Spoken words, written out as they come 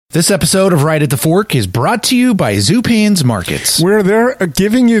This episode of Right at the Fork is brought to you by Zupan's Markets. We're there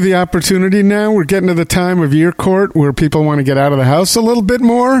giving you the opportunity now. We're getting to the time of year court where people want to get out of the house a little bit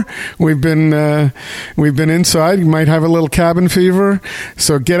more. We've been inside. You might have a little cabin fever.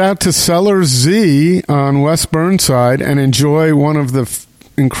 So get out to Cellar Z on West Burnside and enjoy one of the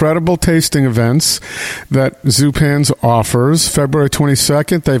incredible tasting events that Zupan's offers. February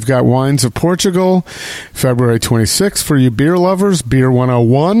 22nd, they've got Wines of Portugal. February 26th, for you beer lovers, Beer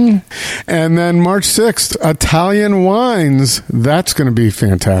 101. And then March 6th, Italian wines. That's going to be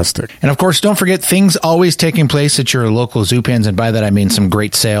fantastic. And of course, don't forget things always taking place at your local Zupan's. And by that, I mean some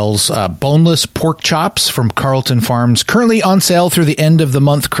great sales. Boneless pork chops from Carlton Farms, currently on sale through the end of the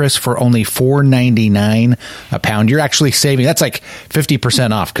month, Chris, for only $4.99 a pound. You're actually saving. That's like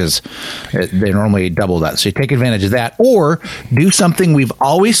 50% off because they normally double that. So you take advantage of that, or do something we've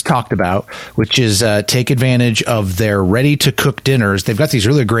always talked about, which is take advantage of their ready to cook dinners. They've got these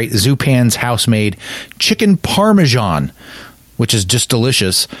really great Zupan's house-made chicken parmesan, which is just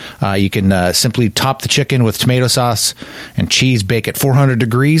delicious. You can simply top the chicken with tomato sauce and cheese, bake at 400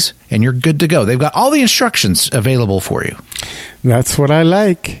 degrees, and you're good to go. They've got all the instructions available for you. That's what I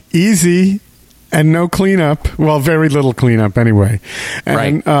like. Easy. And no cleanup. Well, very little cleanup anyway.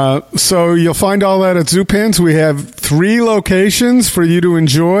 And, right. So you'll find all that at Zupan's. We have 3 locations for you to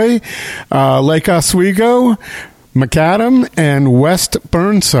enjoy. Lake Oswego, Macadam, and West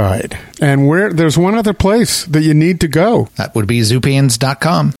Burnside. And there's one other place that you need to go. That would be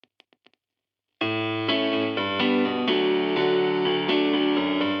Zupans.com.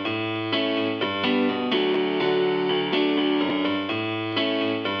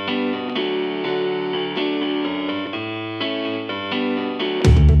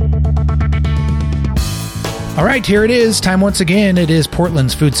 All right, here it is. Time once again. It is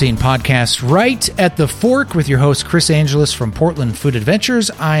Portland's Food Scene Podcast, Right at the Fork, with your host, Chris Angeles from Portland Food Adventures.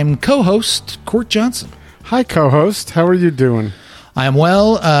 I'm co-host, Court Johnson. Hi, co-host. How are you doing? I'm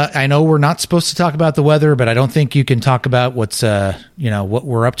well. I know we're not supposed to talk about the weather, but I don't think you can talk about what's, what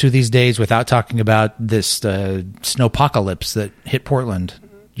we're up to these days without talking about this snowpocalypse that hit Portland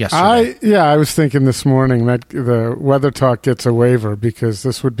yesterday. I was thinking this morning that the Weather Talk gets a waiver because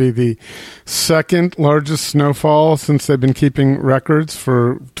this would be the second largest snowfall since they've been keeping records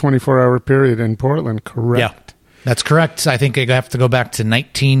for 24-hour period in Portland, correct? Yeah, that's correct. I think I have to go back to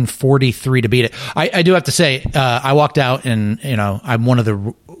 1943 to beat it. I do have to say, I walked out and, I'm one of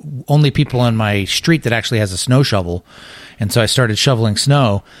the only people on my street that actually has a snow shovel. And so I started shoveling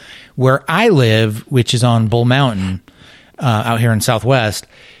snow. Where I live, which is on Bull Mountain, out here in Southwest,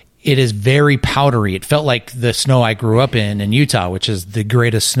 it is very powdery. It felt like the snow I grew up in Utah, which is the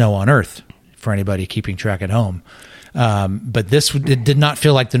greatest snow on earth for anybody keeping track at home. But it did not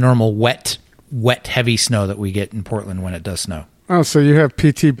feel like the normal wet, heavy snow that we get in Portland when it does snow. Oh, so you have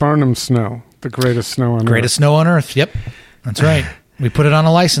P.T. Barnum snow, the greatest snow on earth. Greatest snow on earth. Yep. That's right. We put it on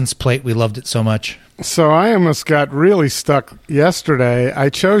a license plate. We loved it so much. So I almost got really stuck yesterday. I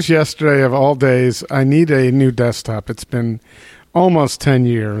chose yesterday of all days. I need a new desktop. It's been almost 10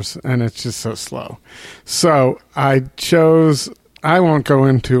 years, and it's just so slow. So I won't go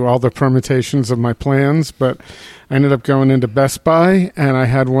into all the permutations of my plans, but I ended up going into Best Buy, and I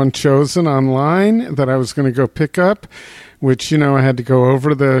had one chosen online that I was going to go pick up, which, I had to go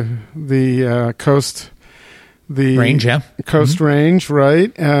over the coast. The range, yeah. Coast range,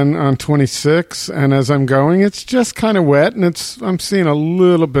 right, and on 26. And as I'm going, it's just kind of wet, and I'm seeing a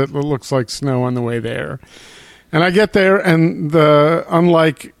little bit that looks like snow on the way there. And I get there, and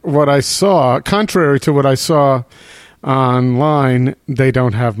unlike what I saw, contrary to what I saw online, they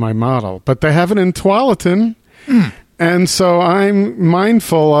don't have my model, but they have it in Tualatin. And so I'm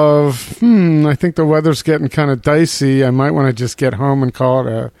mindful of, I think the weather's getting kind of dicey. I might want to just get home and call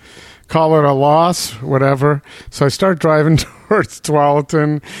it a loss, whatever. So I start driving towards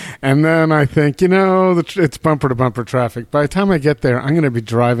Tualatin, and then I think, it's bumper-to-bumper traffic. By the time I get there, I'm going to be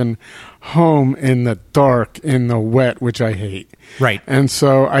driving home in the dark, in the wet, which I hate. Right. And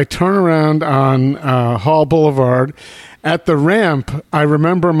so I turn around on Hall Boulevard. At the ramp, I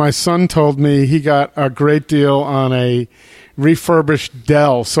remember my son told me he got a great deal on a refurbished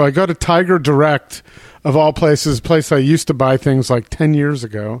Dell. So I go to Tiger Direct, of all places, a place I used to buy things like 10 years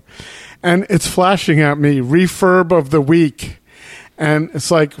ago. And it's flashing at me, refurb of the week. And it's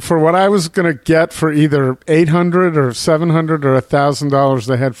like, for what I was going to get for either $800 or $700 or $1,000,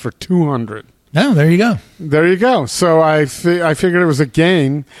 they had for $200. No, there you go. There you go. So I figured it was a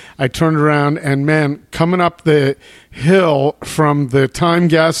gain. I turned around, and man, coming up the hill from the Time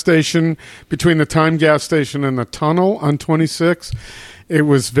gas station, between the Time gas station and the tunnel on 26, it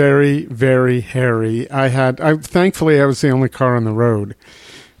was very, very hairy. Thankfully, I was the only car on the road.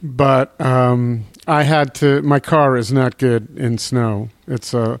 But I had to. My car is not good in snow.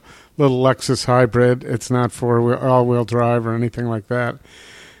 It's a little Lexus hybrid. It's not all-wheel drive or anything like that.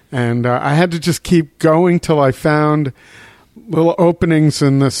 And I had to just keep going till I found little openings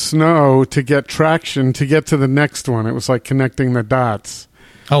in the snow to get traction to get to the next one. It was like connecting the dots.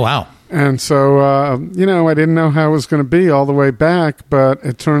 Oh, wow. And so, I didn't know how it was going to be all the way back, but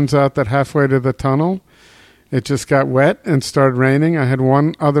it turns out that halfway to the tunnel, it just got wet and started raining. I had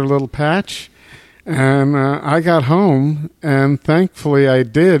one other little patch, and I got home, and thankfully I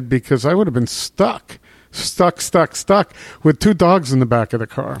did, because I would have been stuck with two dogs in the back of the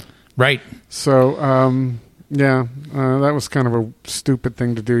car. Right. So, that was kind of a stupid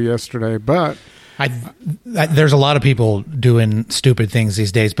thing to do yesterday, but... there's a lot of people doing stupid things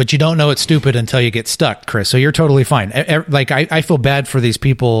these days, but you don't know it's stupid until you get stuck, Chris. So you're totally fine. Like I feel bad for these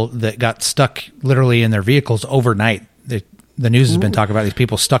people that got stuck literally in their vehicles overnight. The news has been talking about these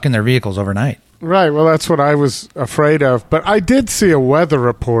people stuck in their vehicles overnight. Right. Well, that's what I was afraid of. But I did see a weather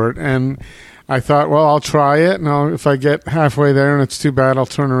report, and I thought, well, I'll try it, and if I get halfway there and it's too bad, I'll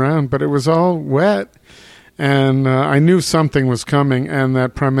turn around. But it was all wet. And I knew something was coming, and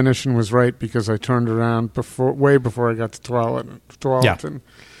that premonition was right, because I turned around way before I got to Tualatin. Yeah.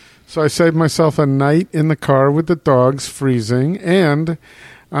 So I saved myself a night in the car with the dogs freezing, and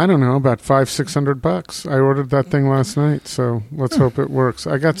I don't know, about $500-600. I ordered that thing last night, so let's hope it works.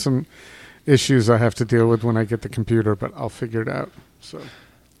 I got some issues I have to deal with when I get the computer, but I'll figure it out. So,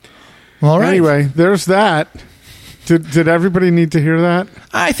 all right. Anyway, there's that. Did everybody need to hear that?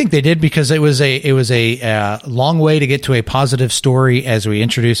 I think they did, because it was a long way to get to a positive story as we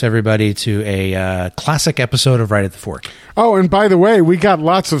introduce everybody to a classic episode of Right at the Fork. Oh, and by the way, we got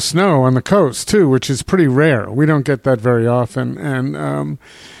lots of snow on the coast too, which is pretty rare. We don't get that very often. And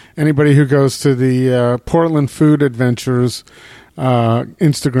anybody who goes to the Portland Food Adventures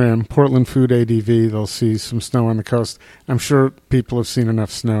Instagram, Portland Food ADV, they'll see some snow on the coast. I'm sure people have seen enough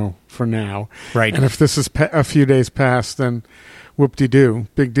snow for now. Right. And if this is a few days past, then whoop-de-doo,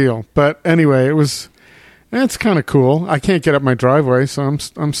 big deal. But anyway, it's kind of cool. I can't get up my driveway, so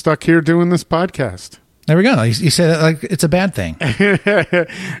I'm stuck here doing this podcast. There we go. You say that like it's a bad thing.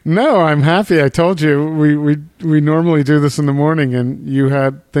 No, I'm happy. I told you we normally do this in the morning, and you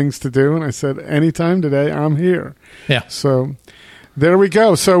had things to do, and I said, anytime today, I'm here. Yeah. So there we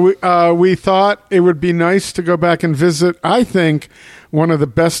go. So we thought it would be nice to go back and visit, I think, one of the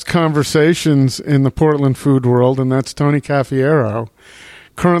best conversations in the Portland food world, and that's Tony Cafiero,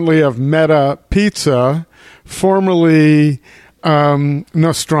 currently of Meta Pizza, formerly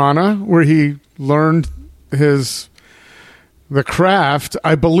Nostrana, where he learned the craft,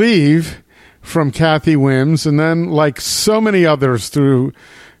 I believe, from Kathy Wims, and then, like so many others, through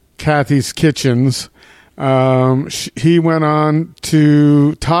Kathy's Kitchens. He went on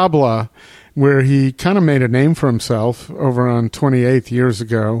to Tabla, where he kind of made a name for himself over on 28th years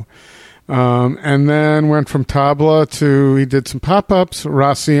ago. And then went from Tabla to, he did some pop-ups,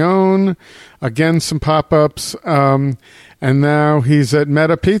 Racion, again some pop-ups, and now he's at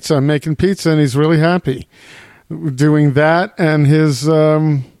Meta Pizza making pizza, and he's really happy doing that, and his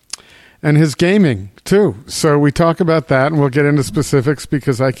gaming too. So we talk about that, and we'll get into specifics,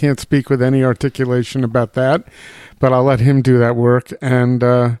 because I can't speak with any articulation about that, but I'll let him do that work. And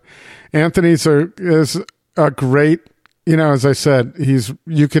Anthony's is a great, as I said,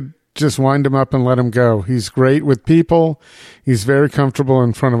 you could just wind him up and let him go. He's great with people. He's very comfortable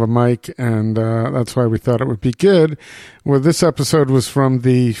in front of a mic, and that's why we thought it would be good. Well, this episode was from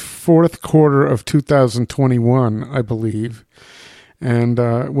the fourth quarter of 2021, I believe, and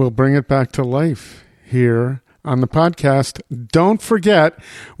we'll bring it back to life here on the podcast. Don't forget,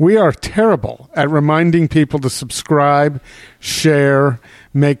 we are terrible at reminding people to subscribe, share,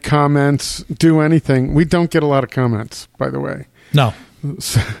 make comments, do anything. We don't get a lot of comments, by the way. No.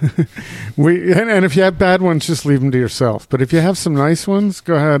 So and if you have bad ones, just leave them to yourself. But if you have some nice ones,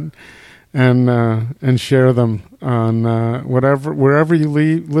 go ahead and share them on wherever you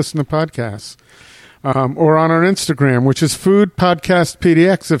listen to podcasts, or on our Instagram, which is Food Podcast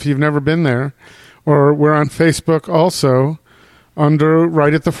PDX. If you've never been there, or we're on Facebook also under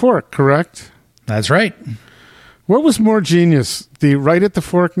Right at the Fork. Correct? That's right. What was more genius, the Right at the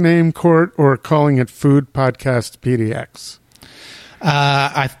Fork name, Court, or calling it Food Podcast PDX?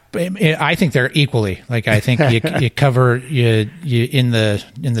 I think they're equally. Like, I think you cover you in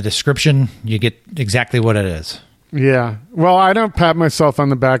the description, you get exactly what it is. Yeah. Well, I don't pat myself on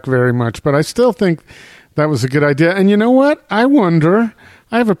the back very much, but I still think that was a good idea. And you know what? I wonder,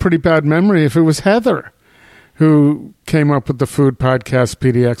 I have a pretty bad memory, if it was Heather who came up with the Food Podcast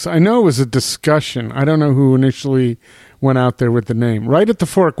PDX. I know it was a discussion. I don't know who initially went out there with the name. Right at the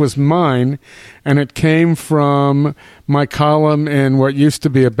Fork was mine, and it came from my column in what used to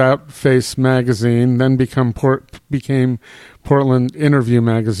be About Face magazine, then became Portland Interview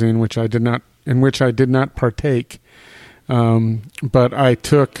magazine, in which I did not partake. But I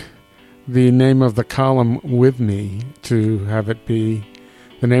took the name of the column with me to have it be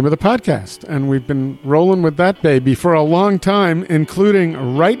the name of the podcast. And we've been rolling with that baby for a long time,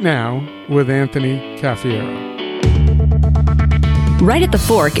 including right now with Anthony Cafiero. Right at the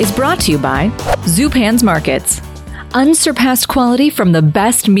Fork is brought to you by Zupan's Markets. Unsurpassed quality from the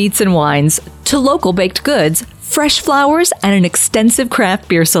best meats and wines to local baked goods, fresh flowers, and an extensive craft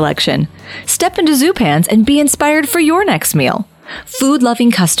beer selection. Step into Zupan's and be inspired for your next meal.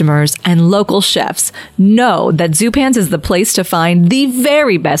 Food-loving customers and local chefs know that Zupan's is the place to find the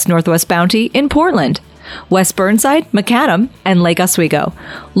very best Northwest bounty in Portland. West Burnside, Macadam, and Lake Oswego.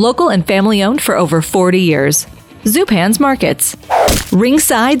 Local and family-owned for over 40 years. Zupan's Markets.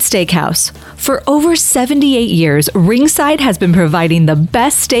 RingSide Steakhouse. For over 78 years, RingSide has been providing the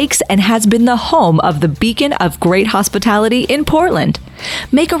best steaks and has been the home of the beacon of great hospitality in Portland.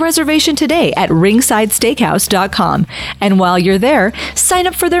 Make a reservation today at ringsidesteakhouse.com. And while you're there, sign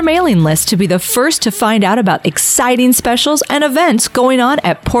up for their mailing list to be the first to find out about exciting specials and events going on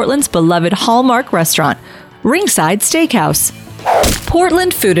at Portland's beloved Hallmark restaurant, RingSide Steakhouse.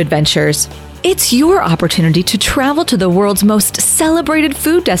 Portland Food Adventures. It's your opportunity to travel to the world's most celebrated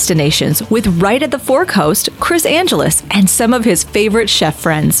food destinations with Right at the Fork host Chris Angeles and some of his favorite chef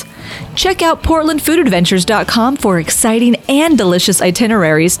friends. Check out portlandfoodadventures.com for exciting and delicious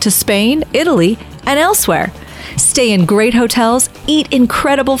itineraries to Spain, Italy, and elsewhere. Stay in great hotels, eat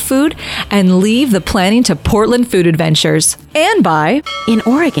incredible food, and leave the planning to Portland Food Adventures. And by... In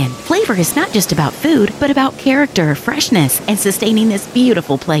Oregon, flavor is not just about food, but about character, freshness, and sustaining this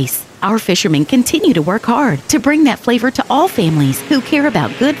beautiful place. Our fishermen continue to work hard to bring that flavor to all families who care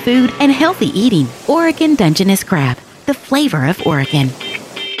about good food and healthy eating. Oregon Dungeness Crab, the flavor of Oregon.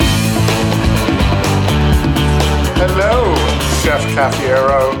 Hello, Chef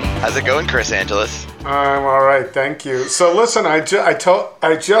Cafiero. How's it going, Chris Angeles? I'm all right, thank you. So listen, I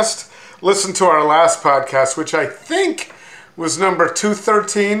just listened to our last podcast, which I think was number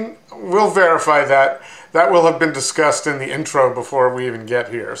 213. We'll verify that. That will have been discussed in the intro before we even get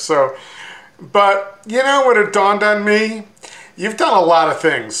here. So, but you know what it dawned on me? You've done a lot of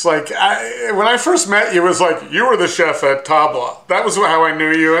things. Like, when I first met you, it was like, you were the chef at Tabla. That was how I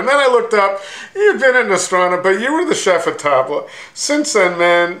knew you. And then I looked up, you've been at Nostrana, but you were the chef at Tabla. Since then,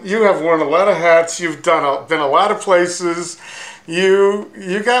 man, you have worn a lot of hats. You've been a lot of places. You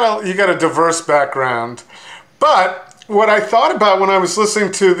got a diverse background. But what I thought about when I was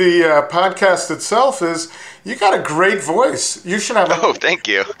listening to the podcast itself is you got a great voice. You should have thank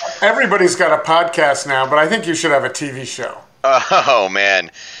you. Everybody's got a podcast now, but I think you should have a TV show. Oh,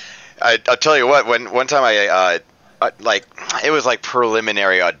 man. I'll tell you what, one time I it was like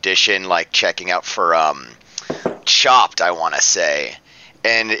preliminary audition, like checking out for Chopped, I want to say.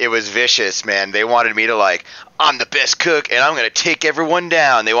 And it was vicious, man. They wanted me to I'm the best cook and I'm going to take everyone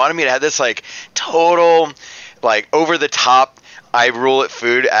down. They wanted me to have this total... over the top, I rule it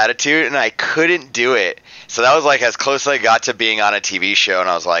food attitude, and I couldn't do it. So that was as close as I got to being on a TV show, and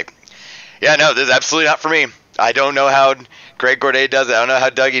I was like, yeah, no, this is absolutely not for me. I don't know how Greg Gourdet does it. I don't know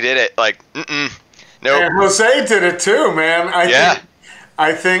how Dougie did it. Nope. And Jose did it too, man.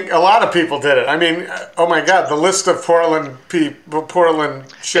 I think a lot of people did it. I mean, oh my God, the list of Portland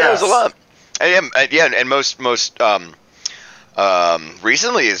chefs. Yeah, there's a lot. And most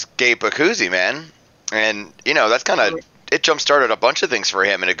recently is Gabe Bacuzzi, man. And, that's kind of, it jump-started a bunch of things for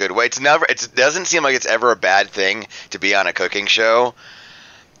him in a good way. It doesn't seem like it's ever a bad thing to be on a cooking show,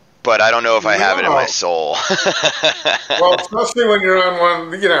 but I don't know if I have it in my soul. Well, especially when you're on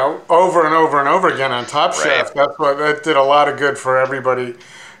one, over and over and over again on Top Chef. Right. That did a lot of good for everybody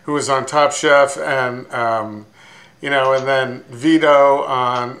who was on Top Chef and, and then Vito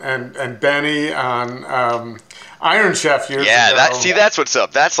and Benny on... Iron Chef years ago. Yeah, that's what's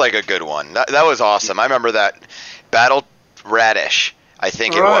up. That's a good one. That was awesome. I remember that Battle Radish, I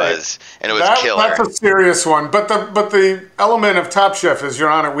think it was, and it was killer. That's a serious one. But the element of Top Chef is you're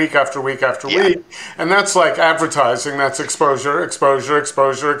on it week after week after week, and that's like advertising. That's exposure, and it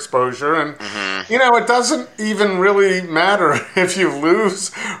doesn't even really matter if you lose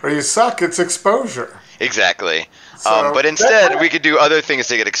or you suck. It's exposure. Exactly. So, but instead, we could do other things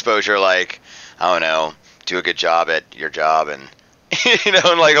to get exposure, like I don't know. Do a good job at your job, and and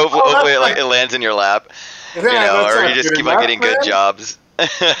hopefully it lands in your lap, or you just keep on getting good jobs.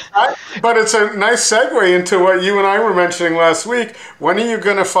 But it's a nice segue into what you and I were mentioning last week. When are you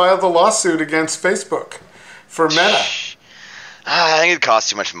going to file the lawsuit against Facebook for Meta? I think it costs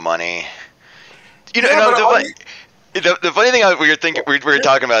too much money. You know, the funny thing we were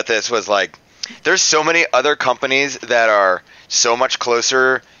talking about this was like, there's so many other companies that are so much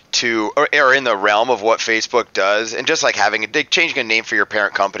closer to or in the realm of what Facebook does, and just like changing a name for your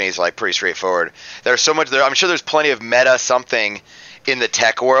parent company is like pretty straightforward. There's so much there. I'm sure there's plenty of meta something in the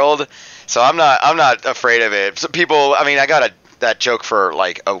tech world, so I'm not afraid of it. So people, I mean, I got that joke for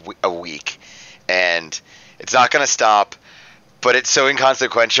like a week, and it's not gonna stop. But it's so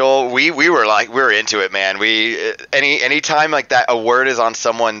inconsequential. We were into it, man. Any time like that, a word is on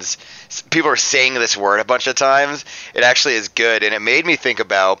someone's. People are saying this word a bunch of times. It actually is good, and it made me think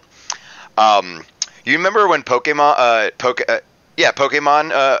about. You remember when Pokemon,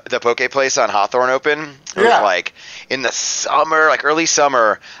 the Poke Place on Hawthorne opened? It was like in the summer, like early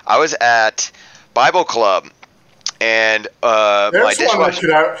summer. I was at Bible Club, and my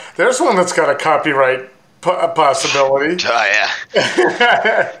dishwasher. There's one that's got a copyright possibility. Oh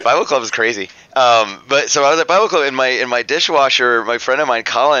yeah, Bible Club is crazy. But so I was at Bible Club, and my dishwasher, my friend of mine,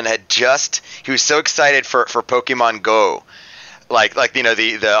 Colin, he was so excited for Pokemon Go, like you know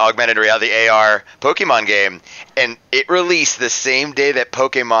the augmented reality, the AR Pokemon game, and it released the same day that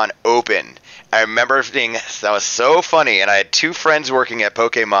Pokemon opened. I remember that was so funny, and I had two friends working at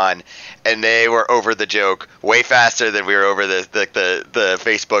Pokemon, and they were over the joke way faster than we were over the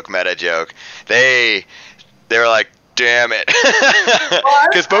Facebook meta joke. They were like, damn it.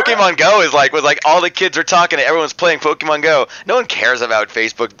 Because Pokemon Go was like all the kids were talking, everyone's playing Pokemon Go. No one cares about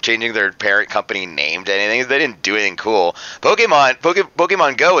Facebook changing their parent company name to anything. They didn't do anything cool.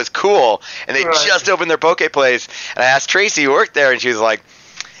 Pokemon Go is cool, and they just opened their Poke Place. And I asked Tracy, who worked there, and she was like,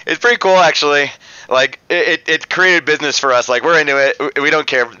 it's pretty cool, actually. Like, it created business for us. Like, we're into it. We don't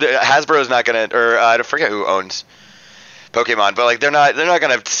care. Hasbro's not going to, or I forget who owns Pokemon, but like they're not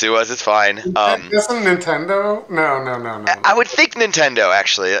gonna sue us. It's fine. Isn't Nintendo? No. I would think Nintendo,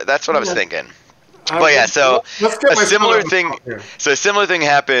 actually. That's what I was thinking. But yeah, so a similar thing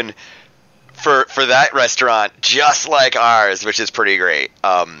happened for that restaurant, just like ours, which is pretty great.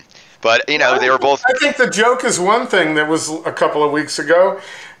 But you know, they were both. I think the joke is one thing that was a couple of weeks ago.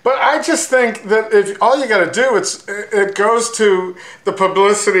 But I just think that if all you got to do, it goes to the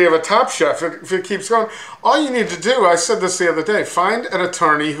publicity of a Top Chef. If it keeps going, all you need to do, I said this the other day, find an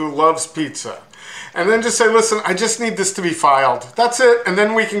attorney who loves pizza. And then just say, listen, I just need this to be filed. That's it. And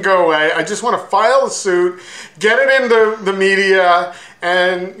then we can go away. I just want to file a suit, get it into the media,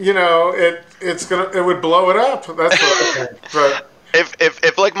 and, you know, it would blow it up. That's what I think. But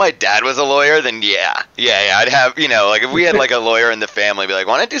If like my dad was a lawyer, then yeah, I'd have, you know, like if we had like a lawyer in the family, be like,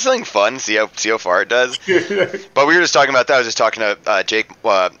 why not do something fun, see how far it does. But we were just talking about that. I was just talking to Jake,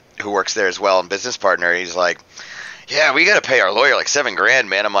 who works there as well, and business partner. He's like, yeah, we got to pay our lawyer like $7,000,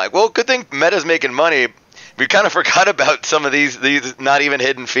 man. I'm like, well, good thing Meta's making money. We kind of forgot about some of these not even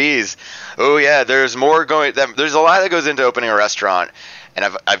hidden fees. Oh yeah, there's more going. There's a lot that goes into opening a restaurant. And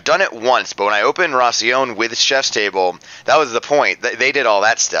I've done it once, but when I opened Racion with Chef's Table, that was the point. They did all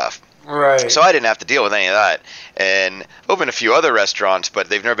that stuff. Right. So I didn't have to deal with any of that. And opened a few other restaurants, but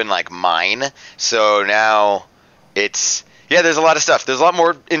they've never been like mine. So now there's a lot of stuff. There's a lot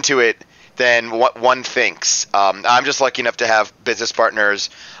more into it than what one thinks. I'm just lucky enough to have business partners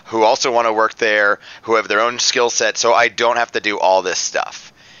who also want to work there, who have their own skill set, so I don't have to do all this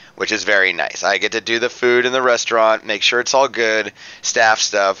stuff, which is very nice. I get to do the food in the restaurant, make sure it's all good, staff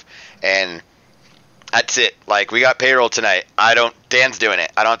stuff, and that's it. Like, we got payroll tonight. Dan's doing it.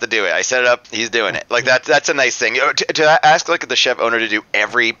 I don't have to do it. I set it up. He's doing it. Like, that's a nice thing. To ask, like, the chef owner to do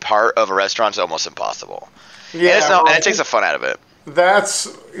every part of a restaurant is almost impossible. Yeah. And it takes the fun out of it. That's,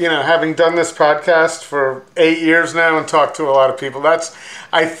 you know, having done this podcast for 8 years now and talked to a lot of people, that's,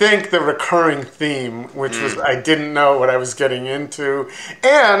 I think, the recurring theme, which was I didn't know what I was getting into.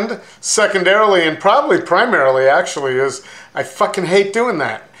 And secondarily, and probably primarily, actually, is I fucking hate doing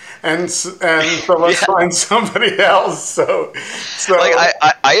that. And so let's find somebody else. So like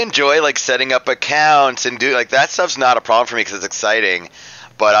I enjoy like setting up accounts and do like that stuff's not a problem for me because it's exciting,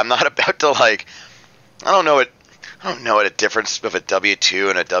 but I'm not about to like I don't know what a difference of a W-2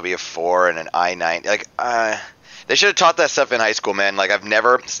 and a W-4 and an I-9. Like they should have taught that stuff in high school, man. Like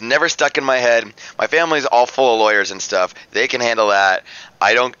it's never stuck in my head. My family's all full of lawyers and stuff. They can handle that.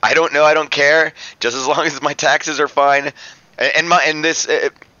 I don't know. I don't care. Just as long as my taxes are fine.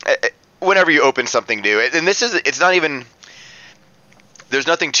 Whenever you open something new, and it's not even, there's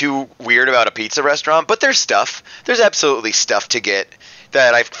nothing too weird about a pizza restaurant, but there's absolutely stuff to get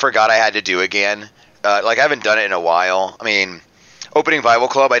that I forgot I had to do again. Like I haven't done it in a while. I mean, opening Bible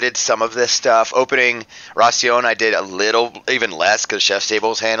Club, I did some of this stuff. Opening Racion, I did a little, even less, because Chef's Table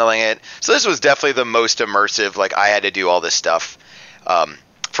was handling it. So this was definitely the most immersive. Like, I had to do all this stuff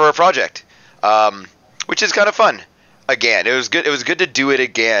for a project, which is kind of fun. Again, it was good. It was good to do it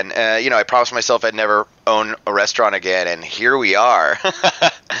again. I promised myself I'd never own a restaurant again, and here we are.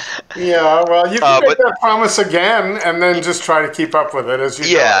 Yeah, well, you can make that promise again, and then just try to keep up with it as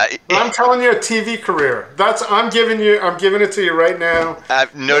you go. I'm telling you, a TV career. I'm giving it to you right now. I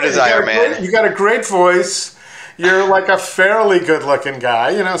have no desire, man. You got a great voice. You're like a fairly good-looking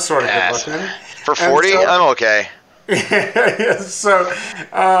guy, sort of good-looking. For 40, I'm okay. So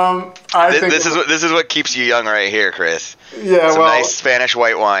this is what keeps you young right here, Chris. Yeah, Some nice Spanish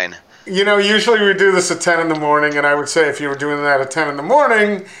white wine. Usually we do this at 10 in the morning, and I would say if you were doing that at 10 in the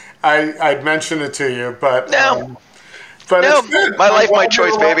morning, I'd mention it to you. But it's good. My life, my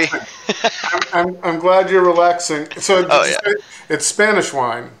choice, baby. I'm glad you're relaxing. So it's Spanish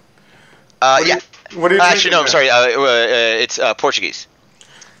wine. What do you actually, no, I'm sorry. It's Portuguese.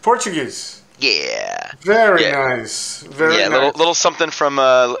 Portuguese. Yeah. Very nice. Very nice. Little something from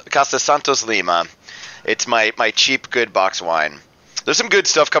Casa Santos Lima. It's my cheap good box wine. There's some good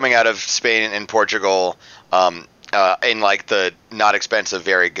stuff coming out of Spain and Portugal, in like the not expensive,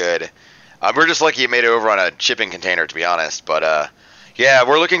 very good. We're just lucky it made it over on a shipping container, to be honest. But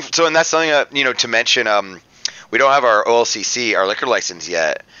we're looking. And that's something to mention. We don't have our OLCC, our liquor license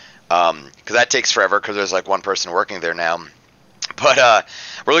yet, because that takes forever because there's like one person working there now. But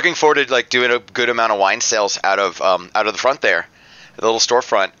we're looking forward to like doing a good amount of wine sales out of the front there, the little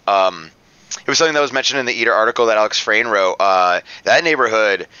storefront. It was something that was mentioned in the Eater article that Alex Frayne wrote. That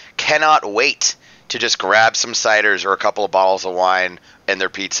neighborhood cannot wait to just grab some ciders or a couple of bottles of wine and their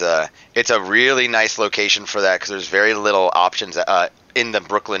pizza. It's a really nice location for that because there's very little options in the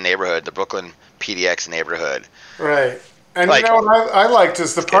Brooklyn neighborhood, the Brooklyn PDX neighborhood. Right. And what I liked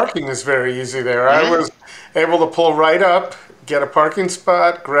is the parking is very easy there. Mm-hmm. I was able to pull right up, get a parking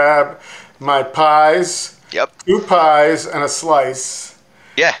spot, grab my pies, 2 pies and a slice.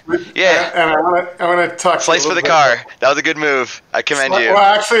 Yeah. And I want to talk slice for the car. That was a good move. I commend you. Well,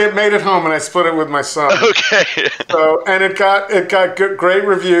 actually, it made it home, and I split it with my son. Okay. And it got great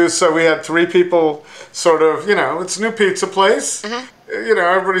reviews. So we had 3 people, sort of. It's a new pizza place. Mm-hmm.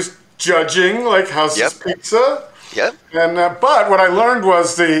 Everybody's judging, like, how's this pizza? Yep. And but what I learned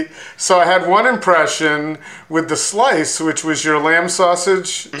was so I had one impression with the slice, which was your lamb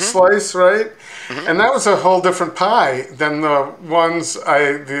sausage slice, right? Mm-hmm. And that was a whole different pie than the ones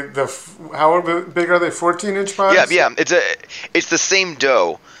how big are they? 14-inch pies? Yeah. It's the same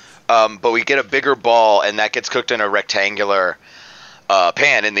dough, but we get a bigger ball, and that gets cooked in a rectangular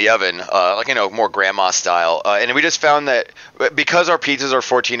pan in the oven, more grandma style. And we just found that because our pizzas are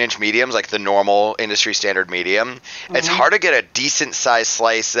 14-inch mediums, like the normal industry standard medium, it's hard to get a decent sized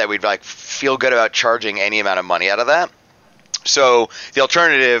slice that we'd like feel good about charging any amount of money out of that. So the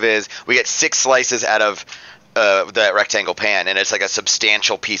alternative is we get 6 slices out of that rectangle pan, and it's like a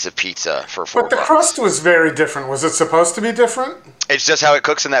substantial piece of pizza for $4. But the crust was very different. Was it supposed to be different? It's just how it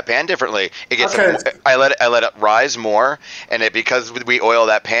cooks in that pan differently. It gets. I let it rise more, and because we oil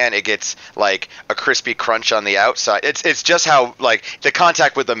that pan, it gets like a crispy crunch on the outside. It's just how like the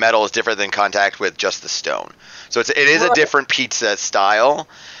contact with the metal is different than contact with just the stone. So it is a different pizza style.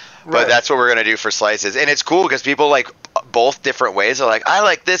 But that's what we're going to do for slices. And it's cool because people like both different ways. They're like, I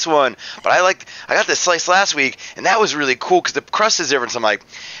like this one, but I got this slice last week, and that was really cool because the crust is different. So I'm like,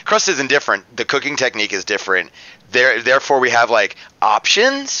 crust isn't different. The cooking technique is different. Therefore, we have like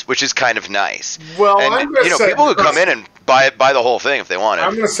options, which is kind of nice. Well, and I'm going to say people who come in and buy the whole thing if they want it.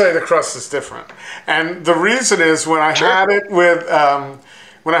 I'm going to say the crust is different. And the reason is when I had it with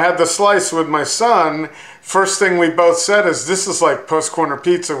when I had the slice with my son, first thing we both said is this is like Post Corner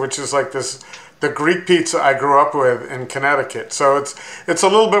Pizza, which is like the Greek pizza I grew up with in Connecticut. So it's a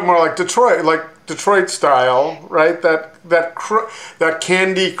little bit more like Detroit style, right? That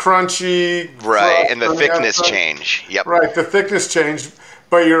candy crunchy, right? And the thickness change. Yep. Right, the thickness change.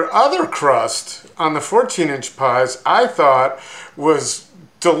 But your other crust on the 14-inch pies, I thought was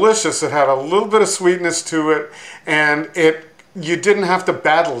delicious. It had a little bit of sweetness to it, and you didn't have to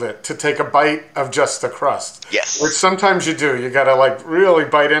battle it to take a bite of just the crust. Yes. Which sometimes you do. You got to like really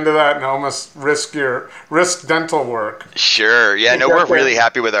bite into that and almost risk dental work. Sure. Yeah. No, we're really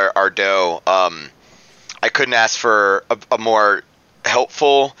happy with our dough. I couldn't ask for a more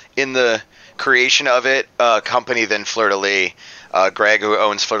helpful in the creation of it company than Fleur de Lis. Greg, who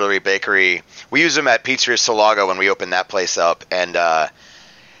owns Fleur de Lis Bakery, we used them at Pizzeria Solago when we opened that place up, and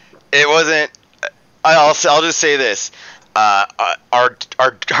it wasn't. I'll just say this. our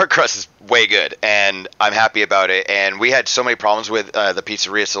crust is way good, and I'm happy about it. And we had so many problems with the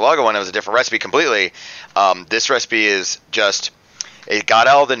Pizzeria Salago when it was a different recipe completely. This recipe is just, it got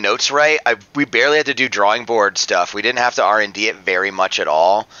all the notes right. We barely had to do drawing board stuff. We didn't have to R&D it very much at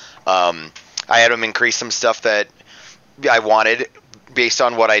all. I had them increase some stuff that I wanted based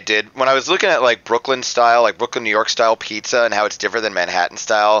on what I did when I was looking at like Brooklyn style, like Brooklyn, New York style pizza and how it's different than Manhattan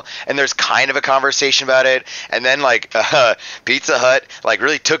style. And there's kind of a conversation about it. And then like Pizza Hut like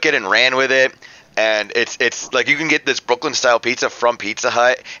really took it and ran with it. And it's like you can get this Brooklyn style pizza from Pizza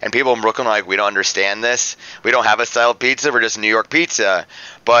Hut, and people in Brooklyn are like, we don't understand this. We don't have a style of pizza. We're just New York pizza.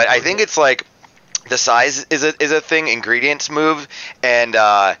 But I think it's like the size is a thing. Ingredients move, and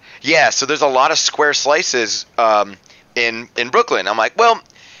so there's a lot of square slices. In Brooklyn. I'm like, well,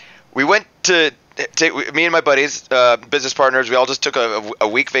 we went to me and my buddies, business partners, we all just took a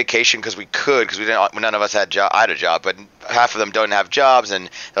week vacation because we could, because none of us had I had a job, but half of them don't have jobs, and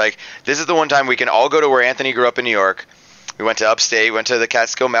like, this is the one time we can all go to where Anthony grew up in New York. We went to upstate, went to the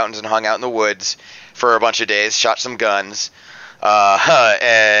Catskill Mountains and hung out in the woods for a bunch of days, shot some guns,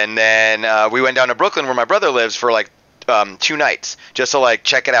 and then we went down to Brooklyn where my brother lives for like 2 nights just to like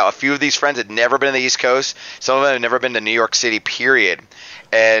check it out. A few of these friends had never been to the East Coast. Some of them had never been to New York City, period.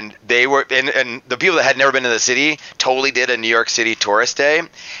 And they were, and the people that had never been to the city totally did a New York City tourist day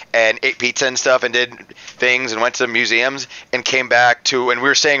and ate pizza and stuff and did things and went to museums and came back to, and we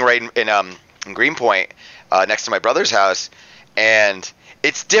were staying right in Greenpoint, next to my brother's house, and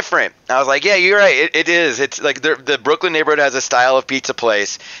it's different. I was like, yeah, you're right. It is. It's like the Brooklyn neighborhood has a style of pizza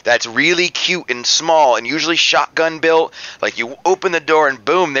place that's really cute and small and usually shotgun built. Like you open the door and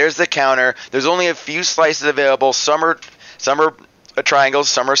boom, there's the counter. There's only a few slices available. Some are triangles,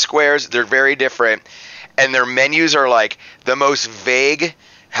 some are squares. They're very different. And their menus are like the most vague,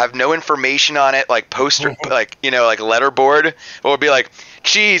 have no information on it, like poster, like, you know, like letterboard. It would be like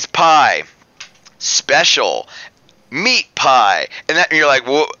cheese pie, special, meat pie, and you're like,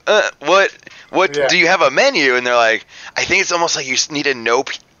 well, what do you have a menu? And they're like, I think it's almost like you need to know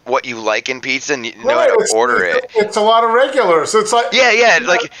what you like in pizza and know how to order it. It's a lot of regulars. It's like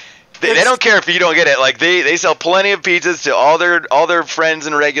like they don't care if you don't get it. Like they sell plenty of pizzas to all their friends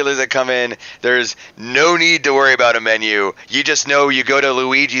and regulars that come in. There's no need to worry about a menu. You just know you go to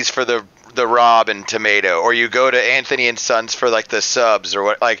Luigi's for the Rob and tomato, or you go to Anthony and Sons for like the subs, or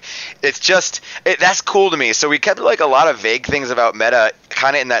what. Like it's just that's cool to me. So we kept like a lot of vague things about meta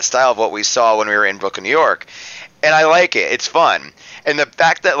kind of in that style of what we saw when we were in Brooklyn, New York, and I like it. It's fun. And the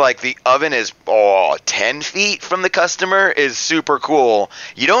fact that like the oven is 10 feet from the customer is super cool.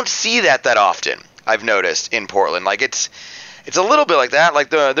 You don't see that often, I've noticed, in Portland. Like it's a little bit like that. Like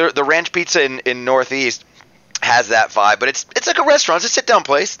the ranch pizza in Northeast has that vibe, but it's like a restaurant. It's a sit-down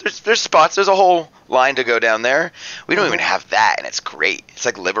place. There's spots. There's a whole line to go down there. We don't even have that, and it's great. It's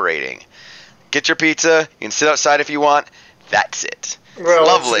like liberating. Get your pizza. You can sit outside if you want. That's it. Well,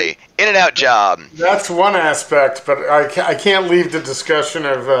 lovely. In-and-out job. That's one aspect, but I can't leave the discussion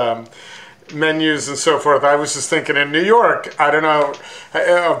of menus and so forth. I was just thinking in New York, I don't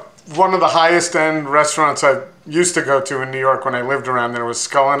know, one of the highest-end restaurants I used to go to in New York when I lived around there was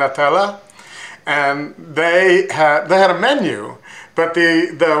Scalinatella. And they had a menu, but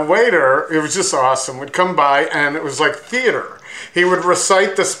the waiter, it was just awesome, would come by, and it was like theater. He would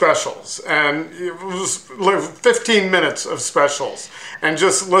recite the specials, and it was like 15 minutes of specials, and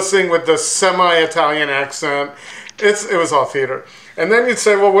just listening with the semi-Italian accent. It was all theater. And then you'd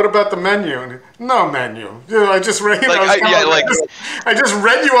say, well, what about the menu? And no menu. I just read I just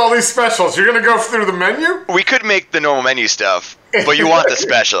read you all these specials. You're going to go through the menu? We could make the normal menu stuff, but you want the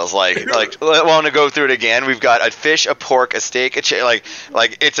specials. Like I want to go through it again. We've got a fish, a pork, a steak, a chicken.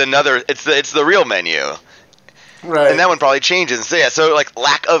 Like it's the real menu. Right. And that one probably changes. So like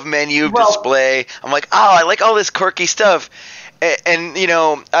lack of menu display. I'm like, I like all this quirky stuff. And, you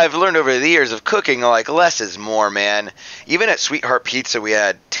know, I've learned over the years of cooking, like, less is more, man. Even at Sweetheart Pizza, we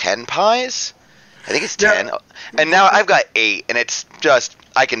had 10 pies. I think it's 10. Yeah. And now I've got 8, and it's just,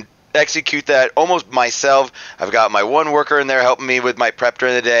 I can execute that almost myself. I've got my one worker in there helping me with my prep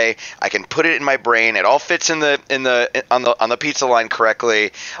during the day. I can put it in my brain. It all fits on the pizza line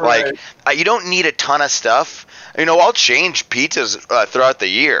correctly. Right. Like, you don't need a ton of stuff. You know, I'll change pizzas throughout the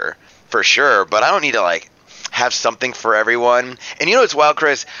year, for sure, but I don't need to, like, have something for everyone. And you know what's wild,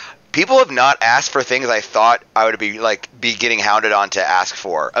 Chris? People have not asked for things I thought I would be getting hounded on to ask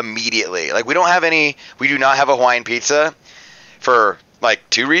for immediately. Like we do not have a Hawaiian pizza for like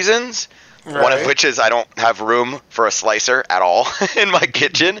 2 reasons. Right. One of which is I don't have room for a slicer at all in my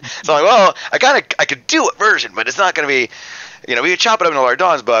kitchen. So I'm like, well, I could do a version, but it's not going to be, we could chop it up into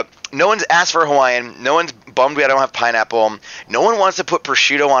lardons, but no one's asked for Hawaiian. No one's bummed I don't have pineapple. No one wants to put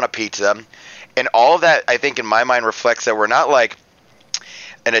prosciutto on a pizza. And all of that, I think, in my mind reflects that we're not like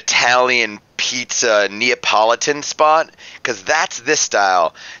an Italian pizza Neapolitan spot, because that's this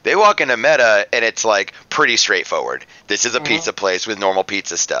style. They walk into Meta and it's like pretty straightforward. This is a pizza place with normal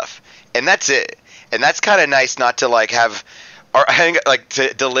pizza stuff, and that's it. And that's kind of nice, not to like have, or I think like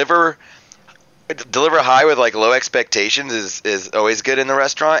to deliver high with like low expectations is always good in the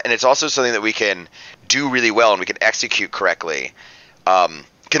restaurant, and it's also something that we can do really well and we can execute correctly,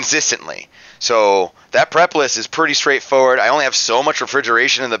 consistently. So that prep list is pretty straightforward. I only have so much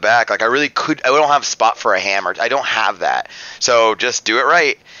refrigeration in the back. Like I don't have a spot for a hammer. I don't have that. So just do it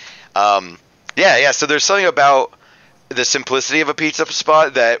right. Yeah. So there's something about the simplicity of a pizza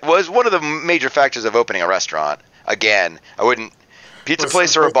spot that was one of the major factors of opening a restaurant. Again, pizza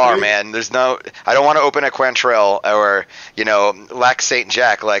place or a bar, man. I don't want to open a Quantrell or, Lac St.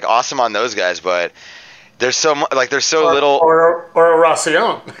 Jack. Like awesome on those guys, but there's so little. Or a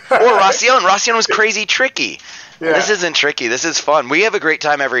Racion. Or Racion. Racion was crazy tricky. Yeah. This isn't tricky. This is fun. We have a great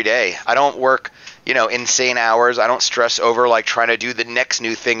time every day. I don't work, insane hours. I don't stress over like trying to do the next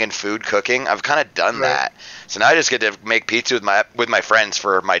new thing in food cooking. I've kind of done that. So now I just get to make pizza with my friends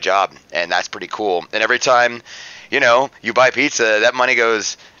for my job, and that's pretty cool. And every time, you buy pizza, that money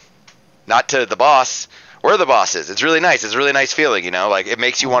goes not to the boss. We're the bosses. It's really nice. It's a really nice feeling, like it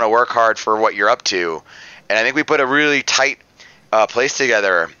makes you want to work hard for what you're up to. And I think we put a really tight place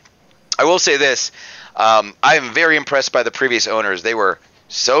together. I will say this. I am very impressed by the previous owners. They were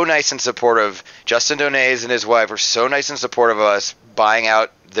so nice and supportive. Justin Donez and his wife were so nice and supportive of us buying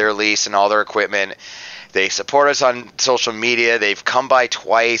out their lease and all their equipment. They support us on social media. They've come by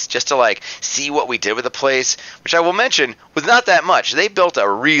twice just to like see what we did with the place, which I will mention was not that much. They built a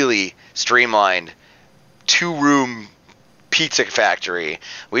really streamlined 2-room pizza factory.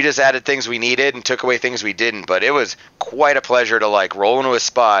 We just added things we needed and took away things we didn't, but it was quite a pleasure to like roll into a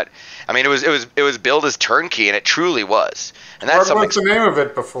spot. I mean, it was billed as turnkey, and it truly was. And that's what's the name of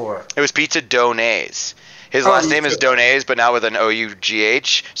it before? It was Pizza Donez. His last name is Donez, but now with an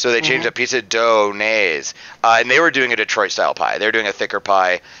O-U-G-H, so they changed it Pizza Donez. And they were doing a Detroit-style pie. They were doing a thicker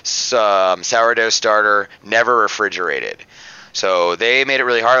pie, sourdough starter, never refrigerated. So they made it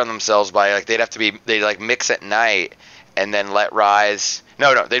really hard on themselves by like they'd mix at night and then let rise.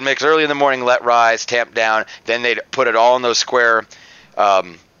 No, they'd mix early in the morning, let rise, tamp down, then they'd put it all in those square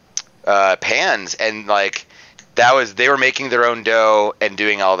pans, and like they were making their own dough and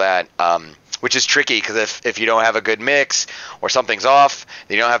doing all that. Which is tricky because if you don't have a good mix or something's off,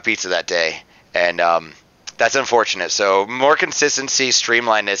 then you don't have pizza that day. And that's unfortunate. So more consistency,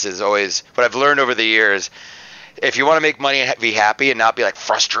 streamlinedness is always what I've learned over the years. If you want to make money and be happy and not be like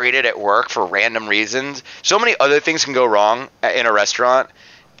frustrated at work for random reasons, so many other things can go wrong in a restaurant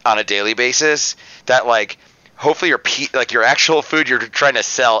on a daily basis that like hopefully your actual food you're trying to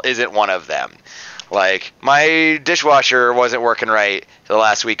sell isn't one of them. Like my dishwasher wasn't working right the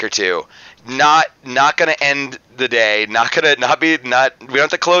last week or two. Not gonna end the day. We don't have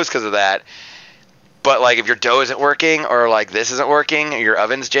to close because of that. But like if your dough isn't working or like this isn't working, or your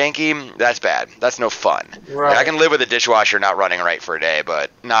oven's janky, that's bad. That's no fun. Right. Like, I can live with a dishwasher not running right for a day,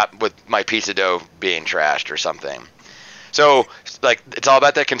 but not with my pizza dough being trashed or something. So like it's all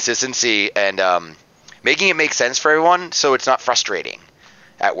about that consistency and making it make sense for everyone, so it's not frustrating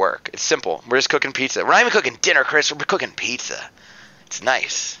at work. It's simple. We're just cooking pizza. We're not even cooking dinner, Chris. We're cooking pizza. It's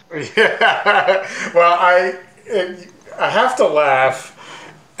nice. Yeah. Well, I have to laugh,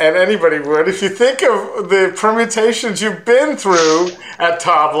 and anybody would, if you think of the permutations you've been through at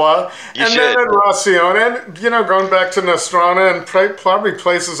Tabla, then at Racion, and going back to Nostrana and probably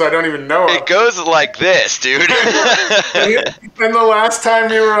places I don't even know of. It goes like this, dude. And the last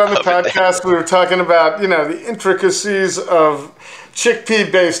time you were on the podcast, we were talking about the intricacies of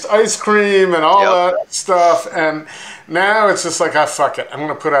chickpea-based ice cream and all that stuff, and now it's just like, fuck it, I'm going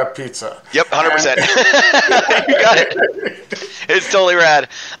to put out pizza. Yep, 100%. You got it. It's totally rad.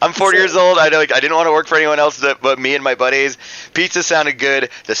 I'm 40 years old. I didn't want to work for anyone else but me and my buddies. Pizza sounded good.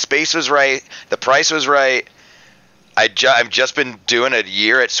 The space was right. The price was right. I've just been doing a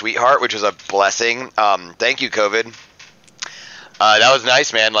year at Sweetheart, which was a blessing. Thank you, COVID. That was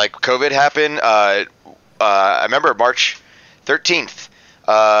nice, man. Like, COVID happened. I remember March 13th.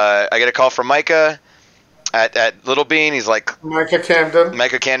 I get a call from Micah at Little Bean. He's like, Micah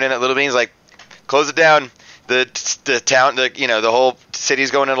Camden at Little Bean. He's like, close it down. The town, the whole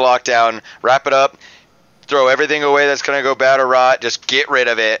city's going into lockdown. Wrap it up. Throw everything away that's going to go bad or rot. Just get rid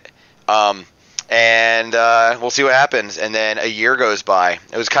of it. And we'll see what happens. And then a year goes by.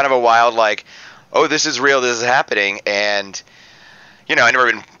 It was kind of a wild, like, oh, this is real, this is happening. And, you know, I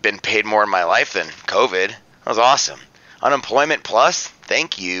never been paid more in my life than COVID. That was awesome. Unemployment plus,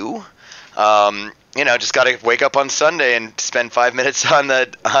 thank you. You know, just got to wake up on Sunday and spend 5 minutes on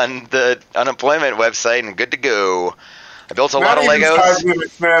the unemployment website and good to go. I built a lot of Legos. 5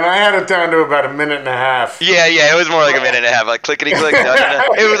 minutes, man. I had it down to about a minute and a half. Yeah, it was more like a minute and a half, like clickety click.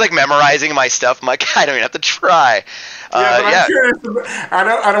 It was like memorizing my stuff. I'm like, I don't even have to try. I'm curious.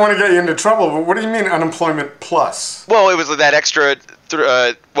 I don't want to get you into trouble, but what do you mean unemployment plus? Well, it was that extra,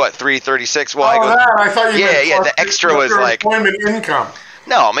 $336. Well, I thought you meant the extra was like employment income.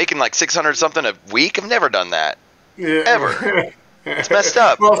 No, I'm making like 600 something a week. I've never done that. Yeah. Ever. It's messed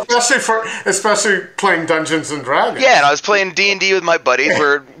up. Well, especially playing Dungeons and Dragons. Yeah, and I was playing D&D with my buddies.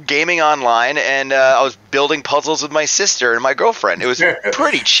 We're gaming online, and I was building puzzles with my sister and my girlfriend. It was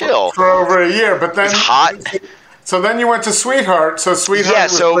pretty chill. For over a year, but then... It's hot. So then you went to Sweetheart. So Sweetheart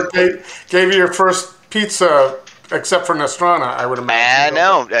gave you your first pizza, except for Nostrana, I would imagine.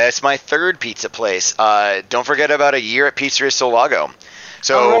 No, it's my third pizza place. Don't forget about a year at Pizzeria Solago.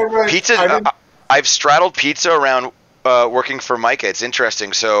 So right. Pizza... I've straddled pizza around... working for Micah. It's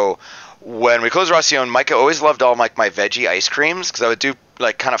interesting. So when we closed Racion, Micah always loved all like my veggie ice creams because I would do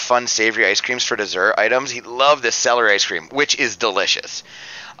like kind of fun savory ice creams for dessert items. He loved this celery ice cream, which is delicious.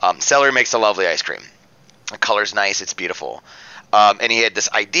 Celery makes a lovely ice cream. The color's nice. It's beautiful. And he had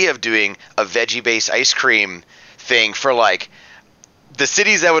this idea of doing a veggie-based ice cream thing for like the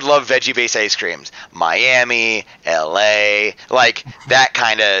cities that would love veggie-based ice creams, Miami, LA, like that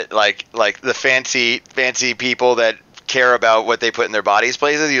kind of like the fancy people that care about what they put in their bodies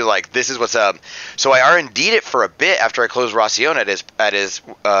places. He was like, this is what's up. So I R&D'd it for a bit after I closed Racion at his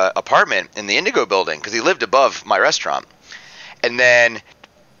apartment in the Indigo building because he lived above my restaurant. And then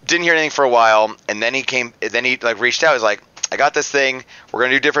didn't hear anything for a while. And then he like reached out. He was like, I got this thing. We're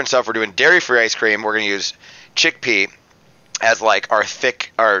going to do different stuff. We're doing dairy-free ice cream. We're going to use chickpea as like our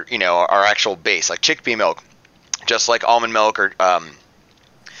actual base, like chickpea milk, just like almond milk or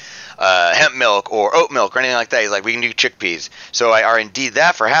hemp milk or oat milk or anything like that. He's like, we can do chickpeas. So I R&D'd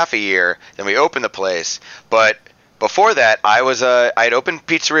that for half a year. Then we opened the place. But before that, I had opened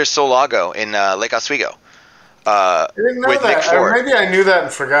Pizzeria Solago in Lake Oswego. I didn't know that. Maybe I knew that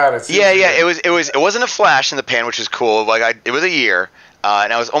and forgot it. It wasn't a flash in the pan, which was cool. Like it was a year.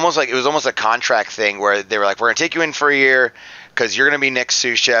 And it was almost a contract thing where they were like, we're going to take you in for a year because you're going to be Nick's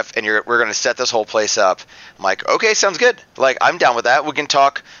sous chef and we're going to set this whole place up. I'm like, okay, sounds good. Like, I'm down with that. We can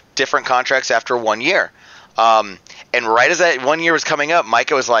talk different contracts after 1 year. And right as that 1 year was coming up,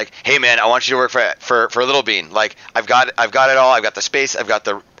 Micah was like, hey, man, I want you to work for Little Bean. Like, I've got it all. I've got the space. I've got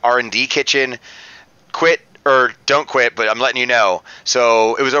the R&D kitchen. Quit or don't quit, but I'm letting you know.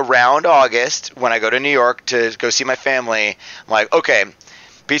 So it was around August when I go to New York to go see my family. I'm like, okay,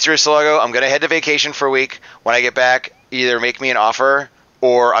 Pizzeria Solago, I'm going to head to vacation for a week. When I get back, either make me an offer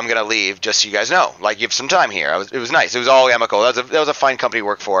or I'm going to leave, just so you guys know. Like, you have some time here. It was nice. It was all amicable. That was a fine company to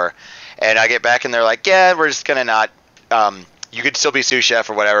work for. And I get back and they're like, yeah, we're just going to not you could still be sous chef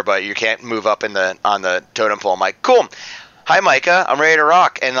or whatever, but you can't move up on the totem pole. I'm like, cool. Hi, Micah. I'm ready to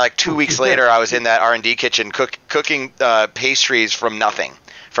rock. And like 2 weeks later, I was in that R&D kitchen cooking pastries from nothing,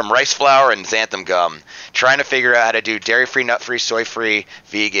 from rice flour and xanthan gum, trying to figure out how to do dairy-free, nut-free, soy-free,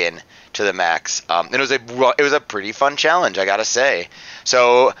 vegan to the max. And it was a pretty fun challenge, I gotta say.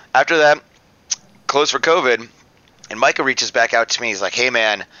 So after that, closed for COVID, and Micah reaches back out to me. He's like, hey,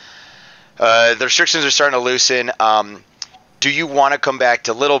 man, the restrictions are starting to loosen. Do you want to come back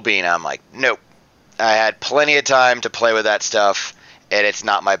to Little Bean? I'm like, nope. I had plenty of time to play with that stuff, and it's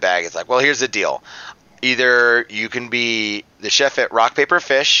not my bag. It's like, well, here's the deal. Either you can be the chef at Rock Paper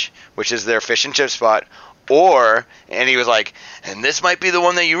Fish, which is their fish and chip spot, and he was like, and this might be the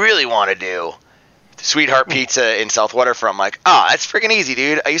one that you really want to do, Sweetheart Pizza in South Waterfront. I'm like, that's freaking easy,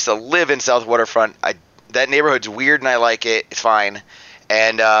 dude. I used to live in South Waterfront. That neighborhood's weird, and I like it. It's fine.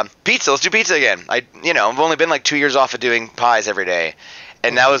 And pizza, let's do pizza again. I've only been like 2 years off of doing pies every day.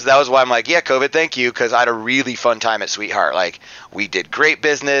 And that was why I'm like, yeah, COVID, thank you, because I had a really fun time at Sweetheart. Like, we did great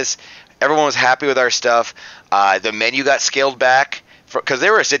business. Everyone was happy with our stuff. The menu got scaled back because they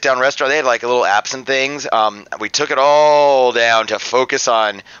were a sit-down restaurant. They had like a little apps and things. We took it all down to focus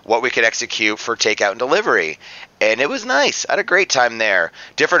on what we could execute for takeout and delivery. And it was nice. I had a great time there.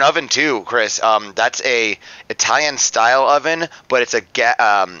 Different oven too, Chris. That's a Italian-style oven, but it's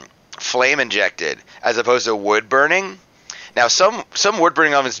a flame injected as opposed to wood burning. Now, some wood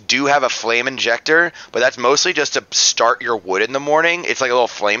burning ovens do have a flame injector, but that's mostly just to start your wood in the morning. It's like a little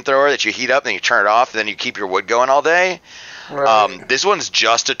flamethrower that you heat up, then you turn it off, and then you keep your wood going all day. Right. This one's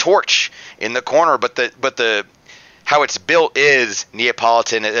just a torch in the corner, but the how it's built is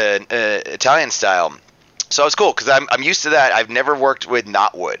Neapolitan Italian style. So it's cool because I'm used to that. I've never worked with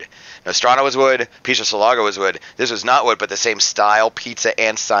not wood. Nostrana was wood, Pizza Salago was wood. This was not wood, but the same style pizza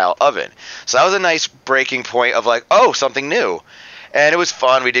and style oven. So that was a nice breaking point of like, oh, something new. And it was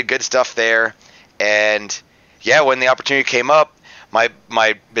fun. We did good stuff there. And yeah, when the opportunity came up, my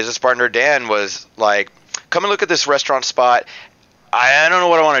business partner Dan was like, come and look at this restaurant spot. I don't know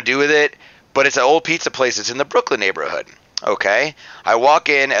what I want to do with it, but it's an old pizza place. It's in the Brooklyn neighborhood. Okay. I walk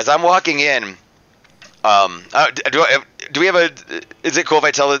in. As I'm walking in, do we have is it cool if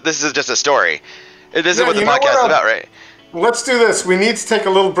I tell it? This is just a story. This is what the podcast is about, right? Let's do this. We need to take a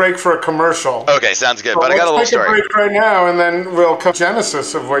little break for a commercial. Okay, sounds good. But I got a little story. Let's take a break right now, and then we'll come to the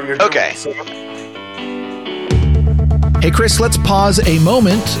genesis of what you're doing. Okay. So. Hey, Chris, let's pause a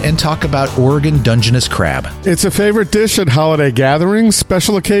moment and talk about Oregon Dungeness Crab. It's a favorite dish at holiday gatherings,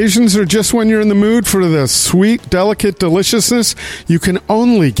 special occasions, or just when you're in the mood for the sweet, delicate deliciousness you can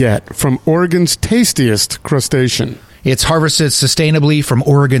only get from Oregon's tastiest crustacean. It's harvested sustainably from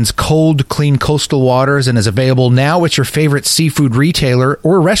Oregon's cold, clean coastal waters and is available now at your favorite seafood retailer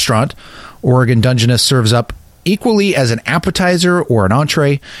or restaurant. Oregon Dungeness serves up equally as an appetizer or an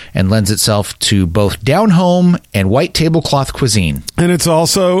entree and lends itself to both down-home and white tablecloth cuisine. And it's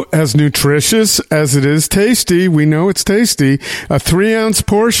also as nutritious as it is tasty. We know it's tasty. A 3-ounce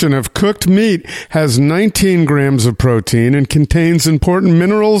portion of cooked meat has 19 grams of protein and contains important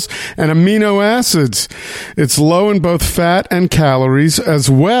minerals and amino acids. It's low in both fat and calories as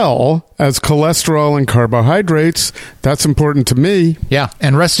well as cholesterol and carbohydrates. That's important to me. Yeah,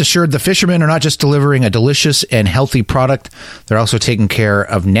 and rest assured, the fishermen are not just delivering a delicious and healthy product, they're also taking care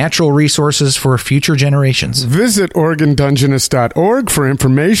of natural resources for future generations. Visit OregonDungeness.org for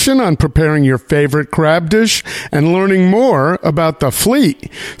information on preparing your favorite crab dish and learning more about the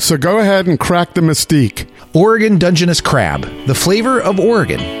fleet. So go ahead and crack the mystique. Oregon Dungeness Crab, the flavor of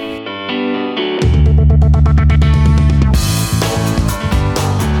Oregon.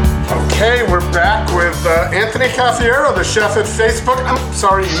 Okay, we're back with Anthony Cafiero, the chef at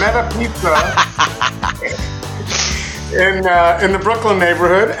Meta Pizza. In the Brooklyn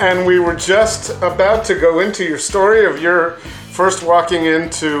neighborhood, and we were just about to go into your story of your first walking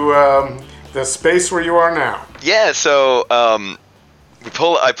into the space where you are now. Yeah, so I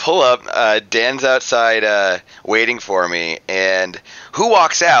pull up. Dan's outside waiting for me, and who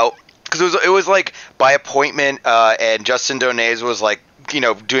walks out? Because it was like by appointment, and Justin Donez was like,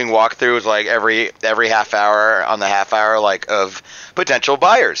 doing walkthroughs like every half hour on the half hour like of potential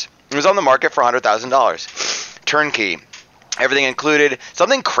buyers. It was on the market for $100,000. Turnkey, everything included,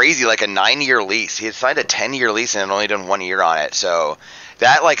 something crazy like a 9-year lease. He had signed a 10-year lease and had only done 1 year on it. So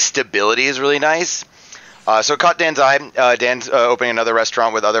that like stability is really nice. So it caught Dan's eye. Dan's opening another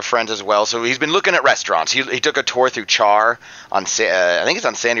restaurant with other friends as well. So he's been looking at restaurants. He took a tour through Char on, I think it's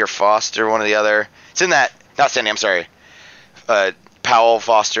on Sandy or Foster, one of the other. It's in that, not Sandy, I'm sorry, Powell,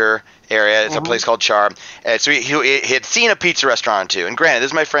 Foster area. It's a place called Char. So he had seen a pizza restaurant too. And granted, this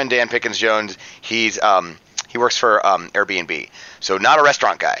is my friend Dan Pickens-Jones. He works for Airbnb, so not a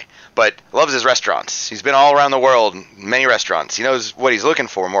restaurant guy, but loves his restaurants. He's been all around the world, many restaurants. He knows what he's looking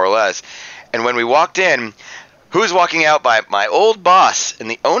for, more or less. And when we walked in, who was walking out by my old boss and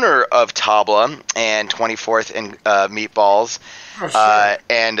the owner of Tabla and 24th and Meatballs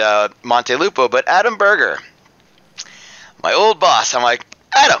and Montelupo, but Adam Berger. My old boss. I'm like,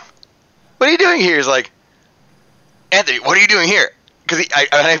 Adam, what are you doing here? He's like, Anthony, what are you doing here? Because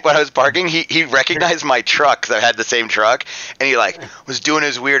when I was parking, he recognized my truck because I had the same truck, and he like was doing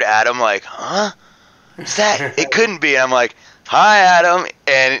his weird Adam like, huh? What's that? It couldn't be. And I'm like, hi, Adam,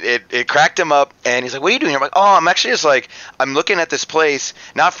 and it cracked him up, and he's like, what are you doing here? I'm like, oh, I'm actually just like, I'm looking at this place,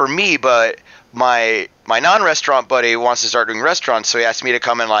 not for me, but my non-restaurant buddy wants to start doing restaurants, so he asked me to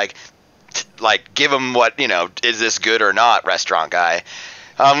come and like give him what, is this good or not, restaurant guy.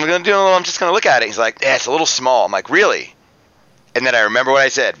 I'm just gonna look at it. He's like, yeah, it's a little small. I'm like, really? And then I remember what I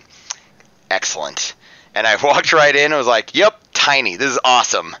said. Excellent. And I walked right in and was like, yep, tiny. This is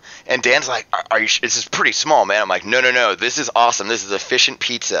awesome. And Dan's like, are you this is pretty small, man. I'm like, no. This is awesome. This is efficient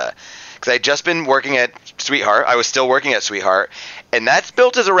pizza. Because I had just been working at Sweetheart. I was still working at Sweetheart. And that's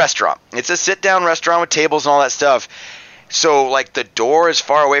built as a restaurant. It's a sit-down restaurant with tables and all that stuff. So, like, the door is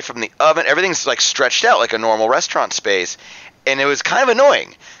far away from the oven. Everything's, like, stretched out like a normal restaurant space. And it was kind of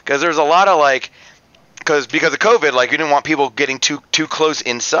annoying. Because there's a lot of, like... Because of COVID, like, we didn't want people getting too close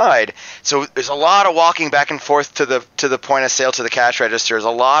inside. So there's a lot of walking back and forth to the point of sale, to the cash register. There's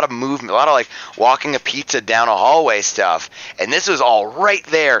a lot of movement, a lot of like walking a pizza down a hallway stuff. And this was all right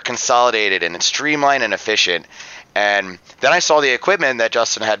there, consolidated and streamlined and efficient. And then I saw the equipment that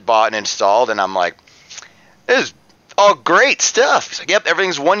Justin had bought and installed, and I'm like, this is all great stuff. He's like, yep,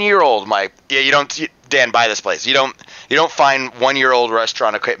 everything's 1 year old. I'm like, yeah, Dan, buy this place. You don't find 1 year old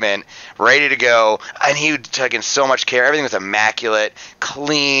restaurant equipment ready to go. And he was taking so much care. Everything was immaculate,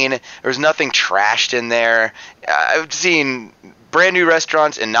 clean. There was nothing trashed in there. I've seen brand new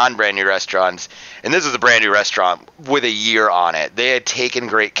restaurants and non-brand new restaurants, and this is a brand new restaurant with a year on it. They had taken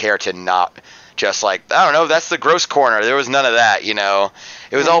great care to not just like, I don't know, that's the gross corner. There was none of that, you know.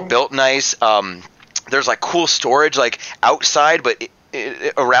 It was all built nice. There's like cool storage like outside, but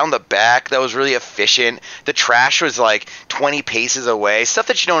around the back that was really efficient. The trash was like 20 paces away, stuff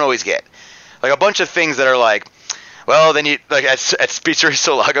that you don't always get. Like a bunch of things that are like, well, then you like at Pizzeria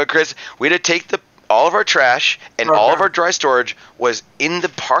Solago, Chris, we had to take all of our trash and all of our dry storage was in the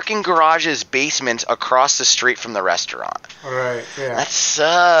parking garage's basement across the street from the restaurant. Right, yeah. That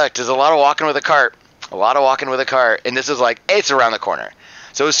sucked. There's a lot of walking with a cart. And this is like, it's around the corner.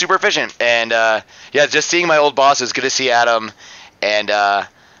 So it was super efficient. And, just seeing my old boss, it was good to see Adam. And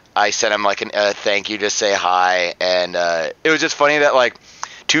I sent him like a thank you, just say hi. And it was just funny that like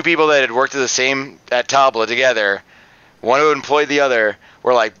two people that had worked at Tabla together, one who employed the other,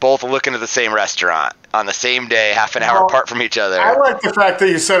 were like both looking at the same restaurant on the same day, half an hour apart from each other. I like the fact that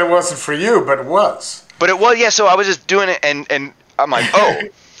you said it wasn't for you, but it was. But it was, yeah, so I was just doing it, and I'm like, oh,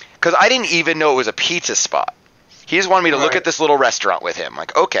 because I didn't even know it was a pizza spot. He just wanted me to look at this little restaurant with him.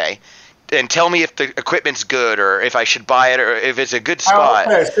 Like, okay, and tell me if the equipment's good or if I should buy it or if it's a good spot.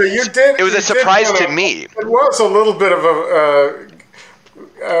 Okay, so you did. It was a surprise to me. It was a little bit of a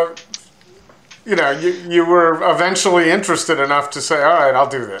you were eventually interested enough to say, all right, I'll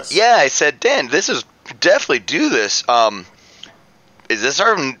do this. Yeah, I said, Dan, definitely do this. Is this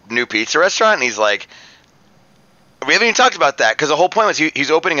our new pizza restaurant? And he's like, we haven't even talked about that because the whole point was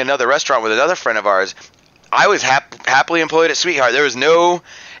he's opening another restaurant with another friend of ours. I was happily employed at Sweetheart. There was no,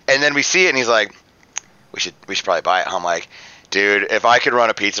 and then we see it and he's like, we should probably buy it. I'm like, dude, if I could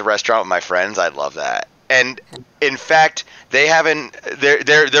run a pizza restaurant with my friends, I'd love that. And in fact, they haven't.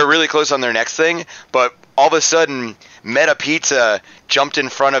 They're really close on their next thing. But all of a sudden, Meta Pizza jumped in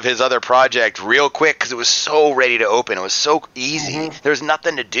front of his other project real quick because it was so ready to open. It was so easy. Mm-hmm. There was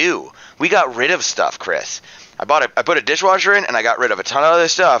nothing to do. We got rid of stuff, Chris. I put a dishwasher in, and I got rid of a ton of other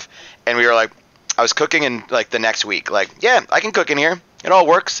stuff. And we were like, I was cooking in like the next week. Like, yeah, I can cook in here. It all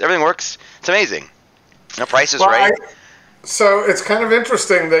works. Everything works. It's amazing. The price is right. So it's kind of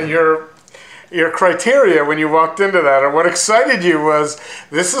interesting that your criteria when you walked into that, or what excited you was,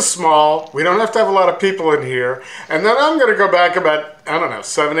 this is small, we don't have to have a lot of people in here, and then I'm going to go back about, I don't know,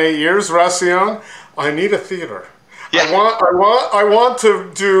 7-8 years, Racion, I need a theater. Yeah. I want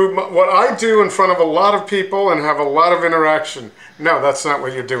to do what I do in front of a lot of people and have a lot of interaction. No, that's not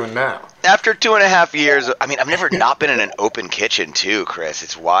what you're doing now. After 2.5 years, I mean, I've never not been in an open kitchen too, Chris.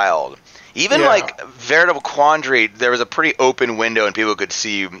 It's wild. Even like Veritable Quandary, there was a pretty open window and people could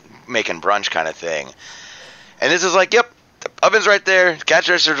see you making brunch kind of thing. And this is like, yep, the oven's right there, the cash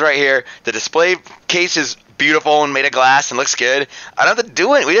register's right here, the display case is beautiful and made of glass and looks good. I don't have to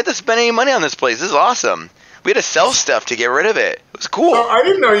do it. We didn't have to spend any money on this place. This is awesome. We had to sell stuff to get rid of it. It was cool. So I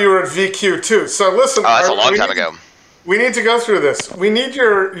didn't know you were at VQ too. So listen. Oh, that's a long time ago. We need to go through this. We need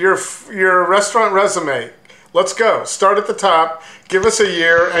your restaurant resume. Let's go. Start at the top. Give us a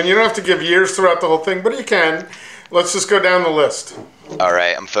year, and you don't have to give years throughout the whole thing, but you can. Let's just go down the list. All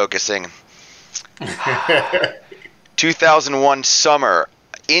right, I'm focusing. 2001 summer,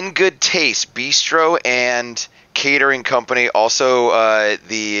 In Good Taste Bistro and Catering Company. Also,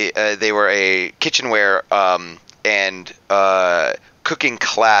 they were a kitchenware and cooking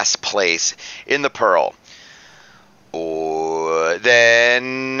class place in the Pearl.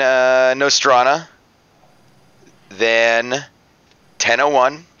 Then Nostrana. Then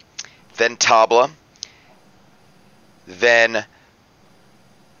 1001, then Tabla, then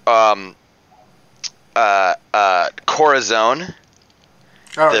Corazon,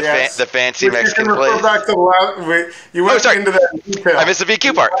 the fancy Mexican place. Back to you went into that detail. I missed the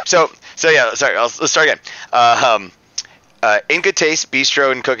VQ part. So yeah, sorry. Let's start again. In Good Taste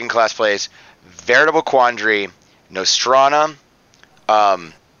Bistro and Cooking Class Place, Veritable Quandary, Nostrana,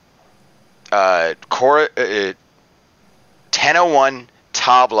 1001,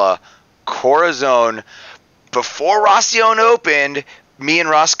 Tabla, Corazon. Before Racion opened, me and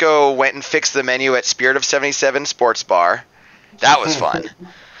Roscoe went and fixed the menu at Spirit of 77 Sports Bar. That was fun.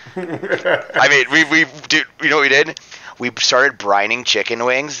 I mean, we you know what we did? We started brining chicken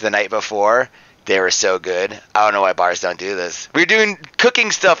wings the night before They were so good. I don't know why bars don't do this. We were doing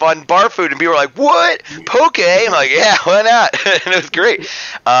cooking stuff on bar food, and people were like, "What? Poke?" I'm like, "Yeah, why not?" And it was great.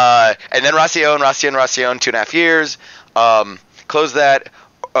 And then Racion, 2.5 years. Closed that,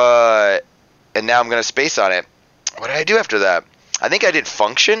 and now I'm going to space on it. What did I do after that? I think I did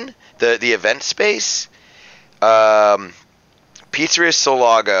Function, the event space. Pizzeria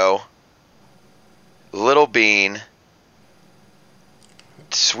Solago, Little Bean,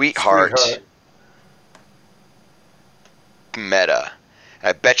 Sweetheart. Meta.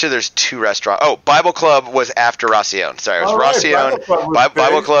 I bet you there's 2 restaurants. Oh, Bible Club was after Racion. Sorry, it was Racion,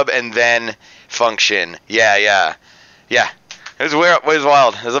 Bible Club, and then Function. Yeah. It was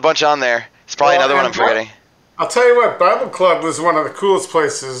wild. There's a bunch on there. It's probably another one I'm forgetting. I'll tell you what, Bible Club was one of the coolest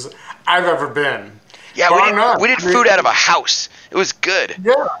places I've ever been. Yeah, we did food out of a house. It was good.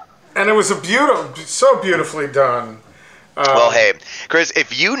 Yeah, and it was so beautifully done. Well, hey, Chris,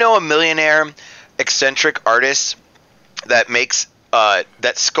 if you know a millionaire, eccentric artist that makes that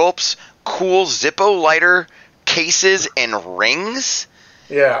sculpts cool Zippo lighter cases and rings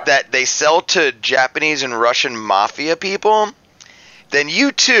that they sell to Japanese and Russian mafia people, then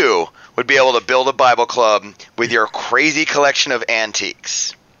you too would be able to build a Bible Club with your crazy collection of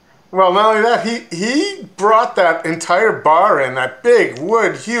antiques. Well, not only that, he brought that entire bar in, that big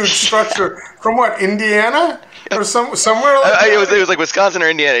wood, huge structure from what, Indiana or somewhere like that. It was like Wisconsin or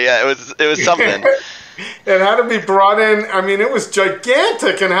Indiana. Yeah, it was something. It had to be brought in. I mean, it was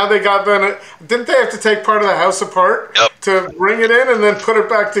gigantic, and how they got then. Didn't they have to take part of the house apart to bring it in and then put it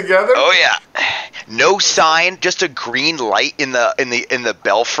back together? Oh yeah, no sign, just a green light in the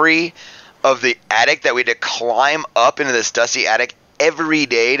belfry of the attic that we had to climb up into this dusty attic every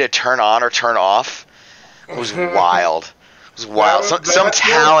day to turn on or turn off. It was wild. It was wild. Some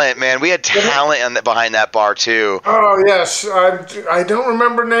talent, man. We had talent behind that bar too. Oh yes, I don't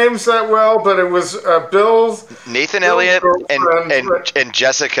remember names that well, but it was Nathan Elliott and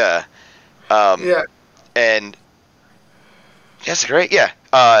Jessica. And Jessica, right? Yeah.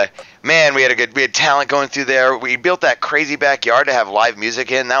 Man, we had talent going through there. We built that crazy backyard to have live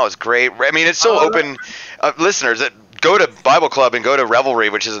music in. That was great. I mean, it's still open. Listeners that go to Bible Club and go to Revelry,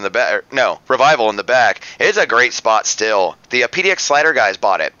 which is in the back. No, Revival in the back. It's a great spot still. The PDX Slider guys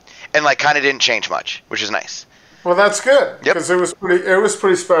bought it, and kind of didn't change much, which is nice. Well, that's good because it was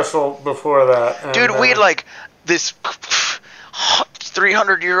pretty special before that. And, dude, we had this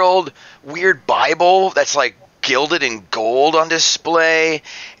 300-year-old weird Bible that's gilded in gold on display.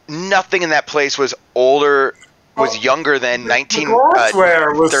 Nothing in that place was younger than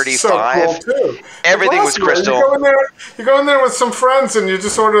 1935. So cool too. Everything was crystal. You go in there with some friends and you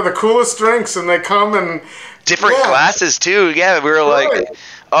just order the coolest drinks, and they come and different glasses too. Yeah, we were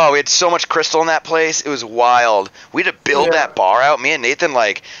we had so much crystal in that place. It was wild. We had to build that bar out. Me and Nathan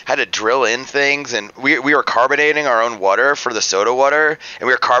had to drill in things, and we were carbonating our own water for the soda water, and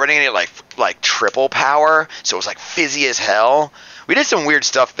we were carbonating it like triple power, so it was fizzy as hell. We did some weird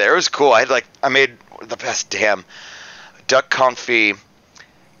stuff there. It was cool. I made the best damn duck confit,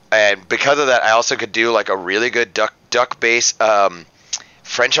 and because of that, I also could do a really good duck base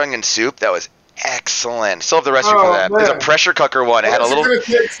French onion soup that was excellent. Still have the recipe for that. Man. There's a pressure cooker one. It had a little.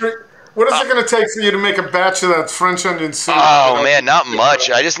 What is it going to take for you to make a batch of that French onion soup? Oh man, not much.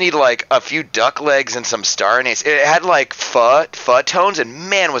 I just need a few duck legs and some star anise. It had pho tones, and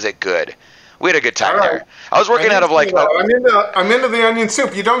man, was it good. We had a good time there. I was working out of I'm into the onion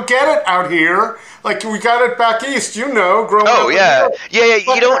soup. You don't get it out here. We got it back east, growing up. Oh yeah.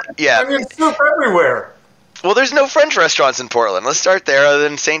 You don't. Yeah. Onion soup everywhere. Well, there's no French restaurants in Portland. Let's start there, other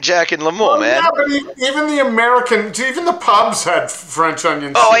than St. Jack and Lemoore, man. Yeah, but even the pubs had French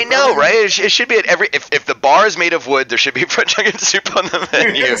onion soup. Oh, I know, right? It should be at every. If the bar is made of wood, there should be French onion soup on the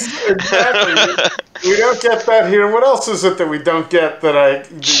menu. Yes, exactly. We don't get that here. What else is it that we don't get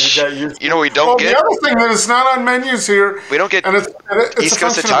that you got used to? We don't get. The other thing that is not on menus here. We don't get. It's East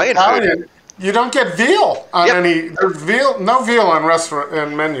Coast Italian food. You don't get veal on any. There's no veal on restaurant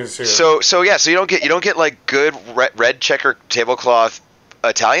and menus here. So you don't get good red checker tablecloth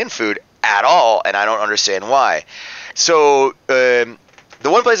Italian food at all, and I don't understand why. So the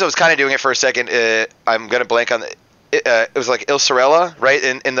one place I was kind of doing it for a second, I'm gonna blank on it was Il Sorella, right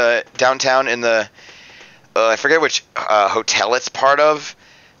in the downtown in the I forget which hotel it's part of,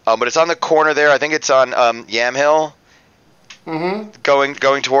 but it's on the corner there. I think it's on Yam Hill. Mm-hmm.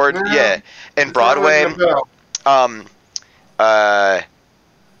 Going toward and Broadway. Matt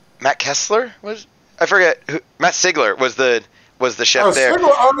Kessler was, I forget who, Matt Sigler was the was the chef there. Sigel.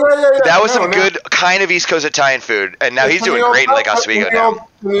 Oh, yeah. That was some good kind of East Coast Italian food, and now he's doing great in Lake Oswego now.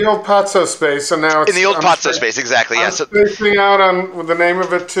 In the old Pazzo space, and now it's... In the old Pazzo space, exactly, yeah. I'm spacing out on the name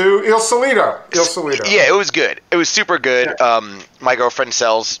of it, too. Il Solito. Yeah, it was good. It was super good. Yeah. My girlfriend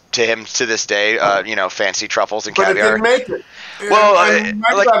sells to him to this day, fancy truffles and caviar. But it didn't make it. Well, it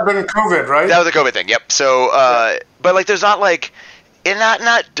might have been COVID, right? That was a COVID thing, yep. So, but, like, there's not, like...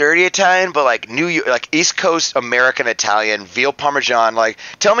 not dirty Italian, but like New York, like East Coast American Italian, veal parmesan. Like,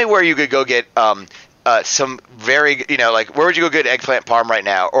 tell me where you could go get some very, like where would you go get eggplant parm right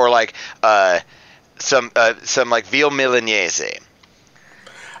now, or like some like veal milanese.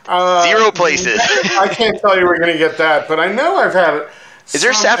 0 places. I can't tell you we're going to get that, but I know I've had it. Is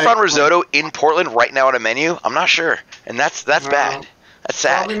there saffron risotto in Portland right now on a menu? I'm not sure, and that's bad. That's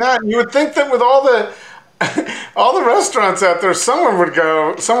sad. Probably not. You would think that with all the restaurants out there, someone would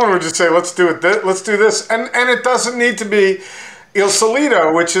just say, let's do this. And it doesn't need to be Il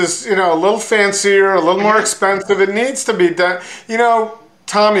Solito, which is, a little fancier, a little more expensive. It needs to be done.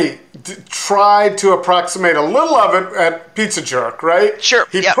 Tommy tried to approximate a little of it at Pizza Jerk, right? Sure.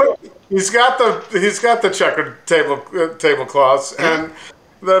 He's got the checkered tablecloths, and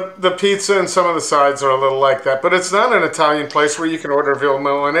the pizza and some of the sides are a little like that, but it's not an Italian place where you can order veal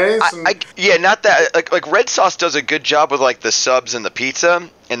milanese. Not that. Like Red Sauce does a good job with like the subs and the pizza,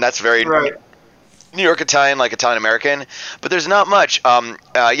 and that's very right. New York Italian, like Italian American. But there's not much.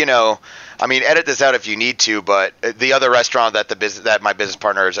 Edit this out if you need to. But the other restaurant that my business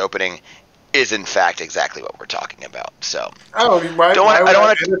partner is opening is in fact exactly what we're talking about. So I don't want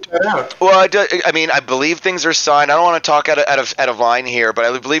to edit that out. Well, I believe things are signed. I don't want to talk out of line here, but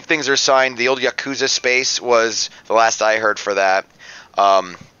I believe things are signed. The old Yakuza space was the last I heard for that.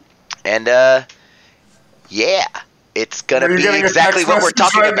 It's gonna be exactly what we're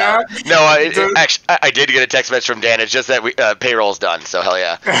talking about. No, actually, I did get a text message from Dan. It's just that payroll's done, so hell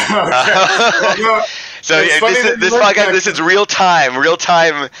yeah. So this podcast, this is real time.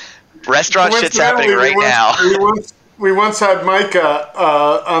 Restaurant shit's happening right now. We once had Micah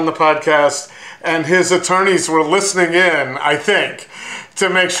on the podcast, and his attorneys were listening in, I think, to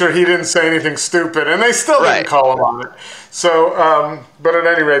make sure he didn't say anything stupid, and they still didn't call him on it. So, but at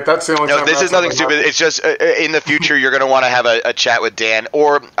any rate, that's the only time. No, this is nothing stupid. It's just in the future you're going to want to have a chat with Dan,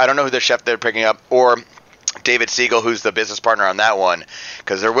 or I don't know who the chef they're picking up, or David Siegel, who's the business partner on that one,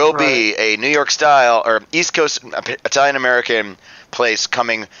 because there will be a New York style or East Coast Italian American place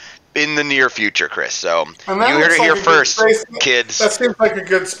coming in the near future, Chris. So you heard it here first, kids. That seems like a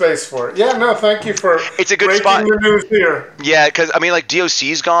good space for it. Yeah, no, thank you for it's a good spot. The news here. Yeah, because like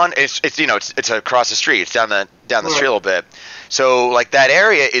DOC's gone. It's it's across the street. It's down the street a little bit. So like that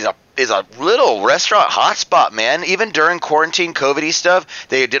area is a little restaurant hotspot, man. Even during quarantine, COVID-y stuff,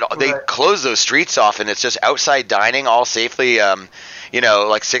 they closed those streets off, and it's just outside dining, all safely. Like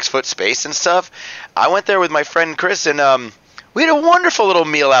 6-foot space and stuff. I went there with my friend Chris, and we had a wonderful little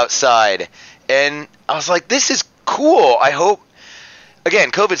meal outside, and I was like, this is cool. I hope,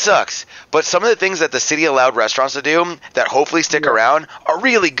 again, COVID sucks, but some of the things that the city allowed restaurants to do that hopefully stick around are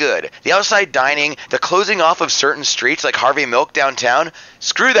really good. The outside dining, the closing off of certain streets like Harvey Milk downtown,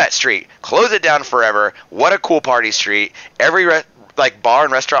 screw that street. Close it down forever. What a cool party street. Every bar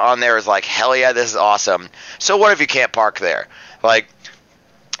and restaurant on there is like, hell yeah, this is awesome. So what if you can't park there? Like,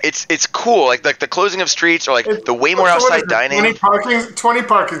 it's cool, like the closing of streets, or like the way more outside dining. 20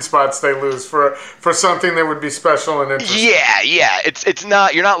 parking spots they lose for something that would be special and interesting. Yeah. It's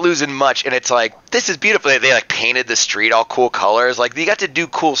not, you're not losing much, and it's like, this is beautiful. They like painted the street all cool colors. Like, you got to do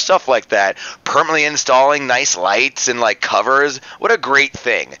cool stuff like that. Permanently installing nice lights and like covers. What a great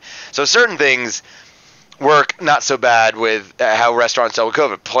thing. So certain things work not so bad with how restaurants dealt with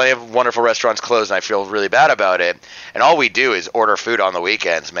COVID. Plenty of wonderful restaurants closed, and I feel really bad about it. And all we do is order food on the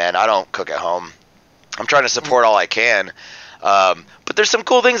weekends, man. I don't cook at home. I'm trying to support all I can. But there's some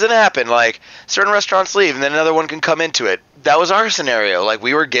cool things that happen, like certain restaurants leave, and then another one can come into it. That was our scenario. Like,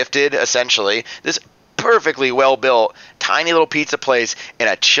 we were gifted, essentially, this perfectly well-built, tiny little pizza place in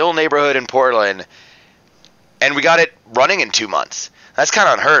a chill neighborhood in Portland, and we got it running in 2 months. That's kind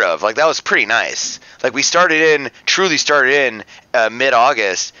of unheard of. Like, that was pretty nice. Like, we truly started in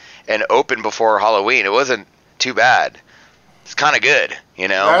mid-August and opened before Halloween. It wasn't too bad. It's kind of good,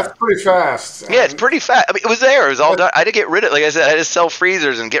 That's pretty fast. Yeah, it's pretty fast. I mean, it was there. It was all done. I had to get rid of, like I said, I had to sell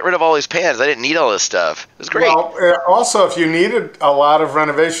freezers and get rid of all these pans. I didn't need all this stuff. It was great. Well, also, if you needed a lot of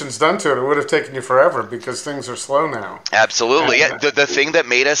renovations done to it, it would have taken you forever because things are slow now. Absolutely. Yeah. The thing that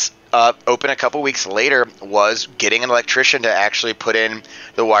made us open a couple weeks later was getting an electrician to actually put in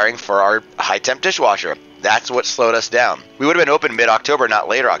the wiring for our high-temp dishwasher. That's what slowed us down. We would have been open mid-October, not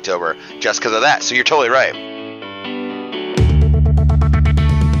later October, just because of that. So you're totally right.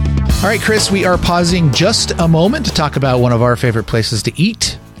 All right, Chris, we are pausing just a moment to talk about one of our favorite places to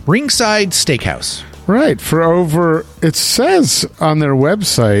eat, RingSide Steakhouse. Right. It says on their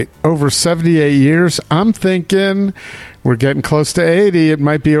website, over 78 years. I'm thinking we're getting close to 80. It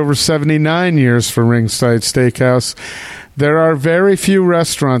might be over 79 years for RingSide Steakhouse. There are very few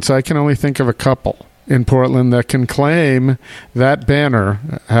restaurants, I can only think of a couple in Portland, that can claim that banner,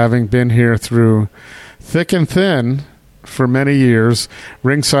 having been here through thick and thin for many years.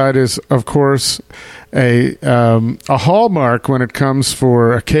 RingSide is, of course, a hallmark when it comes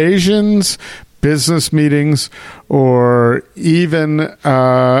for occasions, business meetings, or even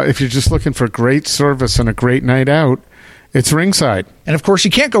if you're just looking for great service and a great night out, it's RingSide. And of course,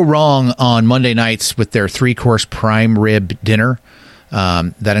 you can't go wrong on Monday nights with their 3-course prime rib dinner.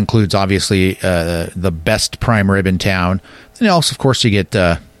 That includes, obviously, the best prime rib in town. And also, of course, you get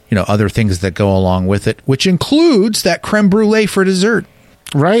other things that go along with it, which includes that creme brulee for dessert.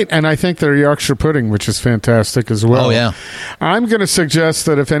 Right, and I think their Yorkshire pudding, which is fantastic as well. Oh, yeah. I'm going to suggest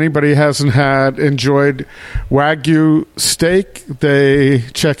that if anybody hasn't enjoyed Wagyu steak, they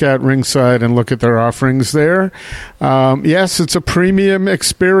check out RingSide and look at their offerings there. Yes, it's a premium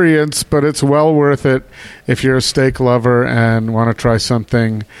experience, but it's well worth it if you're a steak lover and want to try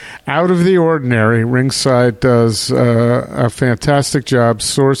something out of the ordinary. RingSide does a fantastic job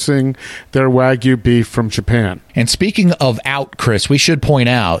sourcing their Wagyu beef from Japan. And speaking of out, Chris, we should point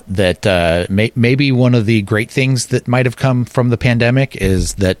out that maybe one of the great things that might have come from the pandemic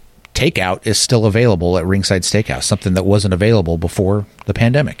is that takeout is still available at RingSide Steakhouse, something that wasn't available before the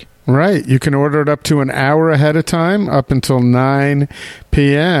pandemic. Right. You can order it up to an hour ahead of time, up until 9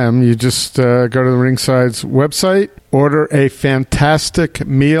 p.m. You just go to the RingSide's website, order a fantastic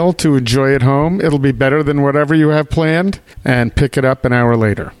meal to enjoy at home. It'll be better than whatever you have planned, and pick it up an hour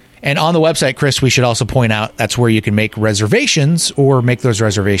later. And on the website, Chris, we should also point out that's where you can make reservations or make those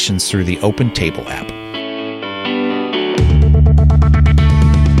reservations through the Open Table app.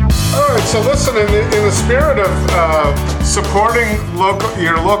 All right, so listen, in the spirit of supporting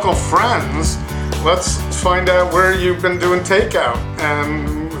your local friends, let's find out where you've been doing takeout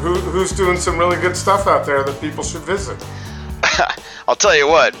and who's doing some really good stuff out there that people should visit. I'll tell you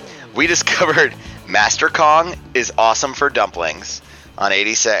what, we discovered Master Kong is awesome for dumplings. On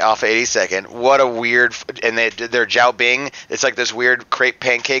off 82nd. What a weird, and their Jiao Bing, it's like this weird crepe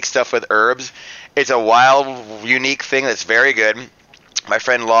pancake stuff with herbs. It's a wild, unique thing that's very good. My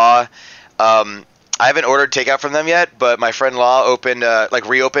friend Law, I haven't ordered takeout from them yet, but my friend Law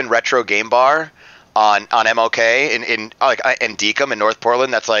reopened Retro Game Bar on MLK in Deacom in North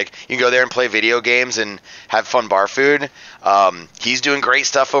Portland. That's like, you can go there and play video games and have fun bar food. He's doing great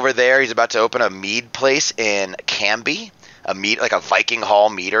stuff over there. He's about to open a mead place in Canby. A Viking Hall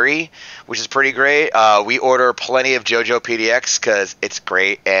meadery, which is pretty great. We order plenty of JoJo PDX because it's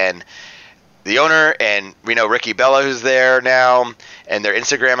great, and the owner and we know Ricky Bella, who's there now, and their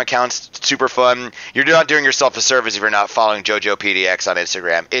Instagram account's super fun. You're not doing yourself a service if you're not following JoJo PDX on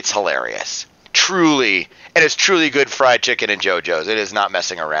Instagram. It's hilarious, truly, and it's truly good fried chicken and JoJo's. It is not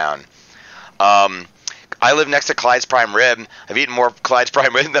messing around. I live next to Clyde's Prime Rib. I've eaten more Clyde's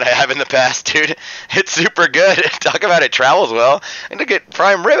Prime Rib than I have in the past, dude. It's super good. Talk about it travels well. And to get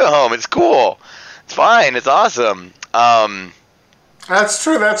Prime Rib at home, it's cool. It's fine. It's awesome. That's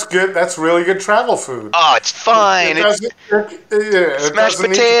true. That's good. That's really good travel food. Oh, it's fine. Smashed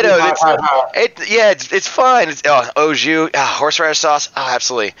potatoes. It's fine. It's au jus, horseradish sauce. Oh,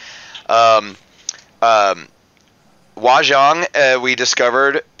 absolutely. Wajong, we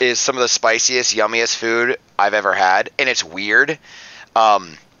discovered, is some of the spiciest, yummiest food I've ever had, and it's weird.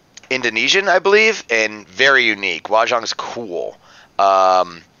 Indonesian, I believe, and very unique. Wajong's cool.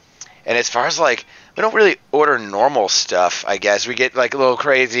 And as far as we don't really order normal stuff, I guess. We get a little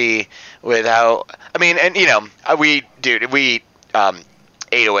crazy with how, we eat 808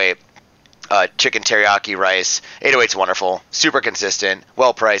 chicken teriyaki rice. 808's wonderful, super consistent,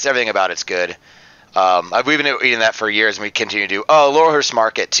 well priced, everything about it's good. We've been eating that for years, and we continue to do. Laurelhurst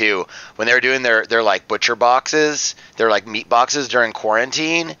Market too. When they were doing their butcher boxes, their meat boxes during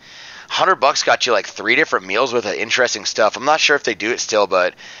quarantine, $100 got you 3 different meals with interesting stuff. I'm not sure if they do it still,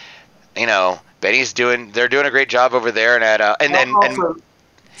 but Benny's they're doing a great job over there, and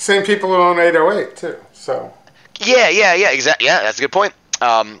same people who own 808 too. So yeah, exactly. Yeah, that's a good point.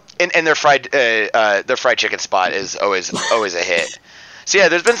 And their fried chicken spot is always a hit. So yeah,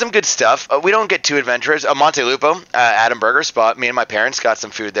 there's been some good stuff. We don't get too adventurous. Monte Lupo, Adam Burger spot. Me and my parents got some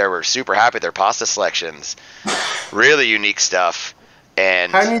food there. We're super happy with their pasta selections. Really unique stuff.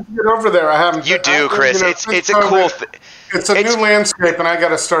 And I need to get over there. I haven't. You do, Chris. It's a cool. It's a new landscape, and I got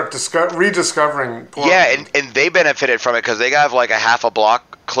to start rediscovering Portland. Yeah, and they benefited from it because they have like a half a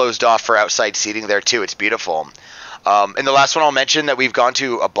block closed off for outside seating there too. It's beautiful. And the last one I'll mention that we've gone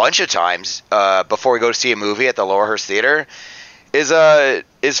to a bunch of times before we go to see a movie at the Lower Hearst Theater is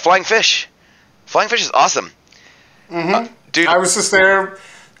Flying Fish. Flying Fish is awesome. Mm-hmm. Dude, I was just there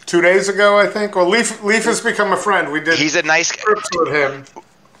 2 days ago, I think. Well, Leaf has become a friend. We did. He's a nice trips with him.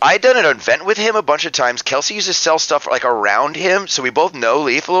 I'd done an event with him a bunch of times. Kelsey used to sell stuff like around him, so we both know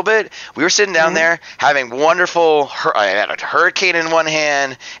Leaf a little bit. We were sitting down there having wonderful. I had a hurricane in one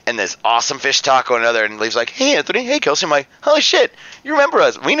hand and this awesome fish taco in another. And Leaf's like, "Hey Anthony, hey Kelsey." I'm like, "Holy shit, you remember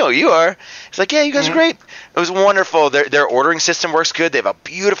us? We know you are." He's like, "Yeah, you guys are great." It was wonderful. Their ordering system works good. They have a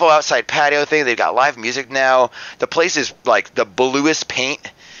beautiful outside patio thing. They've got live music now. The place is like the bluest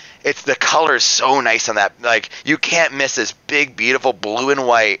paint. It's the color is so nice on that. Like you can't miss this big, beautiful blue and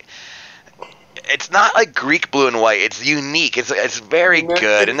white. It's not like Greek blue and white. It's unique. It's very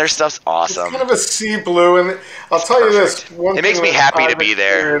good, and their stuff's awesome. It's kind of a sea blue, and I'll tell you this. It makes me happy to be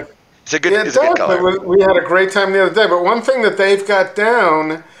there. It's a good color. We had a great time the other day. But one thing that they've got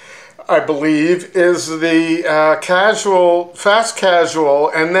down, I believe, is the fast casual,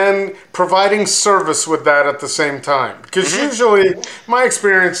 and then providing service with that at the same time. Because usually, my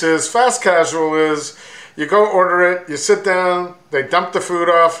experience is fast casual is you go order it, you sit down, they dump the food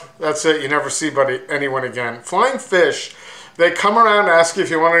off, that's it, you never see anyone again. Flying Fish, they come around, ask you if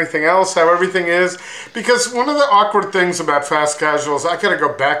you want anything else, how everything is. Because one of the awkward things about fast casual is I got to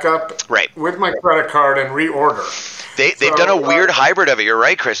go back up with my credit card and reorder. They've done a weird hybrid of it. You're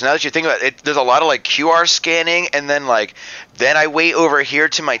right, Chris. Now that you think about it, there's a lot of like QR scanning, and then I wait over here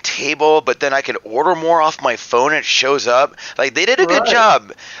to my table, but then I can order more off my phone and it shows up. Like they did a good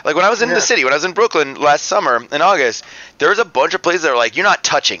job. Like when I was in the city, when I was in Brooklyn last summer in August, there was a bunch of places that were like, "You're not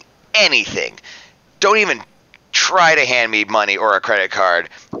touching anything. Don't even try to hand me money or a credit card.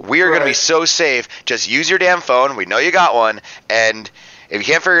 We are going to be so safe. Just use your damn phone. We know you got one, and if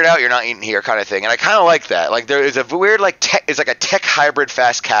you can't figure it out, you're not eating here," kind of thing. And I kind of like that. Like there is a weird it's like a tech hybrid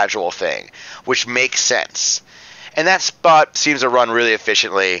fast casual thing, which makes sense. And that spot seems to run really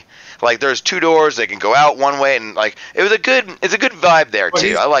efficiently. Like there's two doors, they can go out one way, and like it's a good vibe there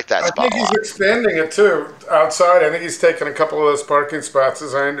too. I like that spot. I think he's expanding it too outside. I think he's taking a couple of those parking spots,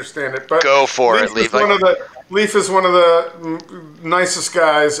 as I understand it. But go for it, Leaf. Leaf is one of the nicest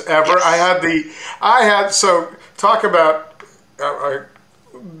guys ever. Yes. So talk about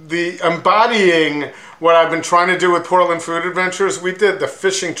the embodying what I've been trying to do with Portland Food Adventures. We did the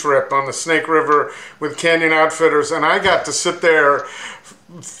fishing trip on the Snake River with Canyon Outfitters, and I got to sit there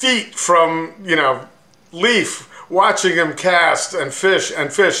feet from, Leaf, watching him cast and fish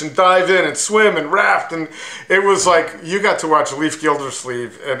and dive in and swim and raft. And it was like you got to watch Leaf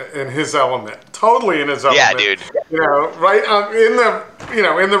Gildersleeve in his element, totally in his element. Yeah, dude. Right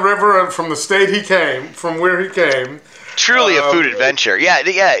in the river and from the state he came, from where he came. Truly a food adventure. Yeah,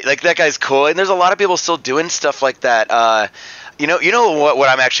 like that guy's cool. And there's a lot of people still doing stuff like that. You know what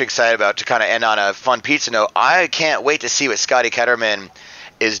I'm actually excited about to kind of end on a fun pizza note? I can't wait to see what Scotty Ketterman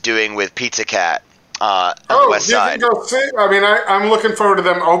is doing with Pizza Cat on the west side. Go see. I mean, I'm looking forward to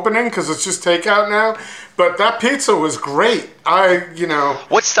them opening because it's just takeout now. But that pizza was great.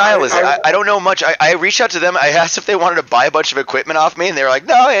 What style is it? I don't know much. I reached out to them. I asked if they wanted to buy a bunch of equipment off me, and they were like,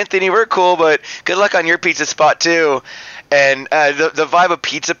 "No, Anthony, we're cool, but good luck on your pizza spot too." And the vibe of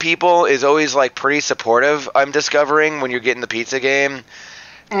pizza people is always like pretty supportive. I'm discovering when you're getting the pizza game,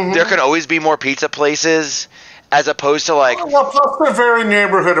 there can always be more pizza places. As opposed to plus they're very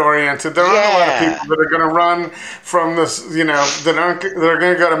neighborhood oriented. There aren't a lot of people that are going to run from this, they're going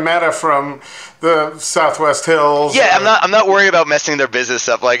to go to Meta from the Southwest Hills. Yeah, I'm not worried about messing their business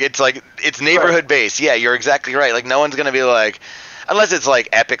up. It's neighborhood based. Yeah, you're exactly right. Like no one's going to be like, unless it's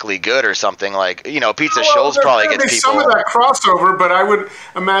like epically good or something Pizza Shoals probably gets people. Some of that crossover, but I would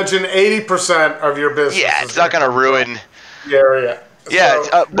imagine 80% of your business. Yeah, it's not going to ruin the area. Yeah,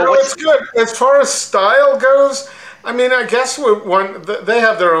 so, it's good. As far as style goes, I mean, I guess they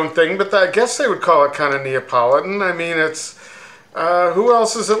have their own thing, but I guess they would call it kind of Neapolitan. I mean, it's who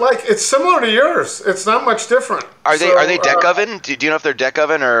else is it like? It's similar to yours. It's not much different. Are they deck oven? Do you know if they're deck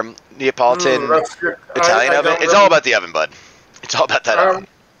oven or Neapolitan Italian oven? It's all about the oven, bud. It's all about that oven.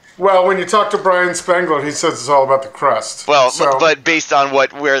 Well, when you talk to Brian Spengler, he says it's all about the crust. Well, but based on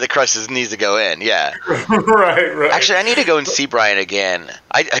where the crust needs to go in, yeah. Right. Actually, I need to go and see Brian again.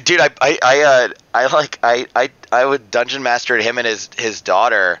 I would dungeon master him and his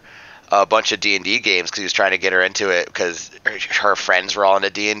daughter a bunch of D&D games because he was trying to get her into it because her friends were all into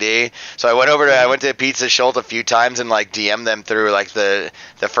D&D. So I went to Pizza Schultz a few times and like DM'd them through like the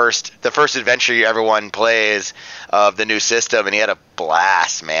first adventure everyone plays of the new system, and he had a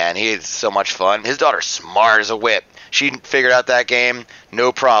blast, man. He had so much fun. His daughter's smart as a whip. She figured out that game,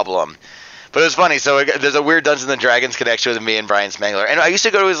 no problem. But it was funny. So there's a weird Dungeons and Dragons connection with me and Brian Smangler. And I used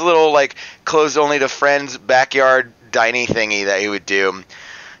to go to his little like closed only to friends backyard dining thingy that he would do.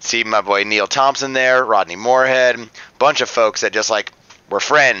 See my boy Neil Thompson there, Rodney Moorhead, bunch of folks that just like were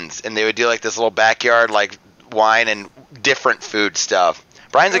friends, and they would do like this little backyard like wine and different food stuff.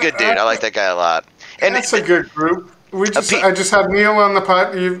 Brian's a good dude. I like that guy a lot. And that's a good group. I just had Neil on the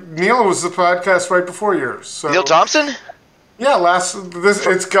pod. Neil was the podcast right before yours. So. Neil Thompson? Yeah,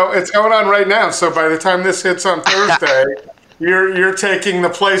 it's going on right now. So by the time this hits on Thursday, you're taking the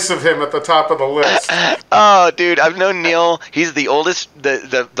place of him at the top of the list. Oh, dude, I've known Neil. He's the oldest,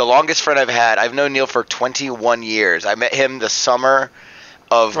 the longest friend I've had. I've known Neil for 21 years. I met him the summer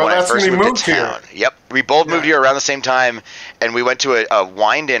of when I first moved to town. Here. Yep, we both moved here around the same time, and we went to a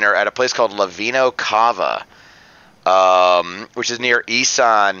wine dinner at a place called Lavino Cava, which is near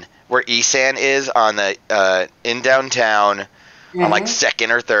Isan, where Isan is on the in downtown, on like 2nd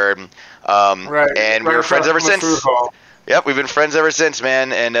or 3rd. And we were friends ever since. Yep, we've been friends ever since,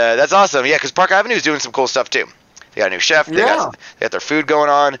 man, and that's awesome. Yeah, because Park Avenue is doing some cool stuff too. They got a new chef. They got their food going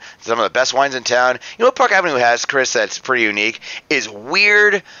on. Some of the best wines in town. You know what Park Avenue has, Chris, that's pretty unique, is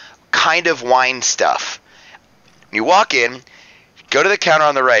weird kind of wine stuff. You walk in, go to the counter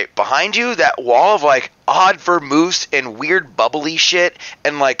on the right. Behind you, that wall of like odd vermouths and weird bubbly shit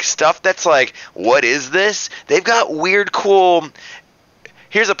and like stuff that's like, what is this? They've got weird, cool.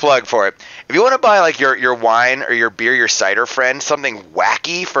 Here's a plug for it. If you want to buy like your wine or your beer, your cider friend, something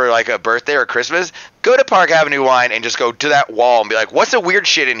wacky for like a birthday or Christmas, go to Park Avenue Wine and just go to that wall and be like, what's the weird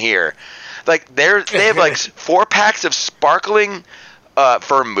shit in here? Like they have like 4 packs of sparkling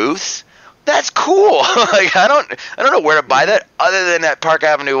vermouths. That's cool. Like I don't know where to buy that other than that Park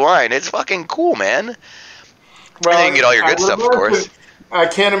Avenue Wine. It's fucking cool, man. Well, and then you can get all your good stuff, of course. I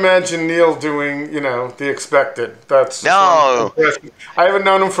can't imagine Neil doing, the expected. That's no. I haven't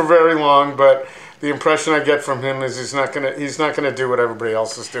known him for very long, but the impression I get from him is he's not gonna do what everybody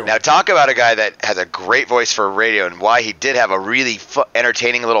else is doing. Now talk about a guy that has a great voice for radio and why he did have a really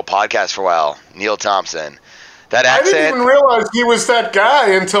entertaining little podcast for a while. Neil Thompson. That accent. I didn't even realize he was that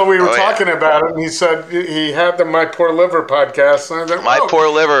guy until we were talking about it. And he said he had the My Poor Liver podcast. And I thought, My Poor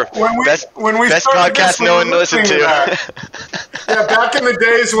Liver. Best podcast no one listened to. Yeah, back in the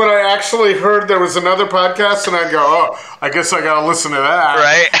days when I actually heard there was another podcast, and I'd go, oh, I guess I got to listen to that.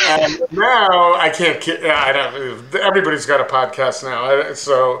 Right. And now I can't. I don't. Everybody's got a podcast now,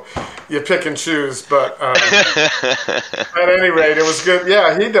 so you pick and choose. But at any rate, it was good.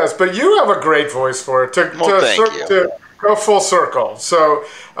 Yeah, he does. But you have a great voice for it. To go full circle. So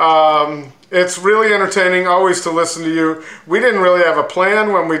it's really entertaining always to listen to you. We didn't really have a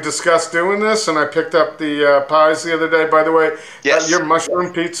plan when we discussed doing this, and I picked up the pies the other day. By the way, your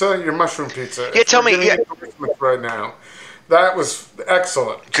mushroom pizza. Yeah, tell me. Yeah. Right now. That was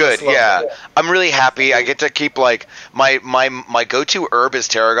excellent. Good, yeah. I'm really happy. I get to keep like my go-to herb is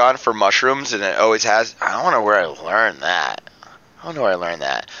tarragon for mushrooms, and it always has. I don't know where I learned that.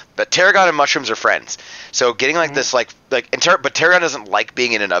 But tarragon and mushrooms are friends. So getting like this but tarragon doesn't like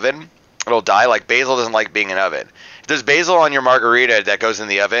being in an oven. It'll die. Like basil doesn't like being in an oven. If there's basil on your margarita that goes in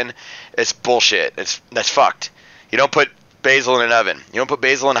the oven, it's bullshit. That's fucked. You don't put basil in an oven. You don't put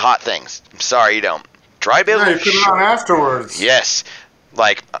basil in hot things. I'm sorry, you don't. Dry basil. No, you put it on afterwards. Yes.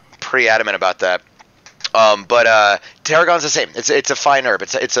 Like I'm pretty adamant about that. But tarragon's the same. It's a fine herb.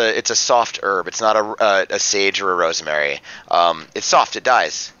 It's a soft herb. It's not a sage or a rosemary. It's soft. It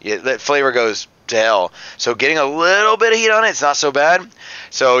dies. The flavor goes to hell. So getting a little bit of heat on it's not so bad.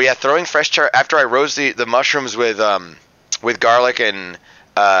 So yeah, throwing fresh after I roast the mushrooms with garlic and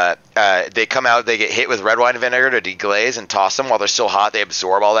they come out. They get hit with red wine vinegar to deglaze and toss them while they're still hot. They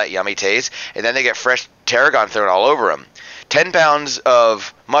absorb all that yummy taste, and then they get fresh tarragon thrown all over them. 10 pounds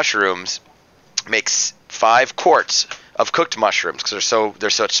of mushrooms makes 5 quarts of cooked mushrooms because they're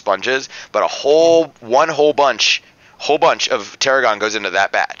such sponges. But one whole bunch of tarragon goes into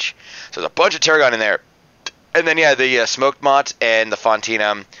that batch. So there's a bunch of tarragon in there, and then the smoked mott and the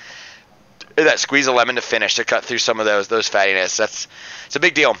fontina. That squeeze of lemon to finish to cut through some of those fattiness. It's a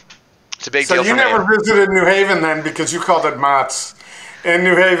big deal. It's a big deal. So you never visited New Haven then because you called it Mott's. In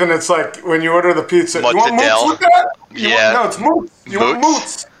New Haven, it's like when you order the pizza. You want moots with that? No, it's moots. You want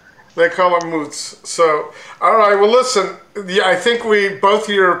moots. They call them moots. So, all right. Well, listen. Yeah, I think both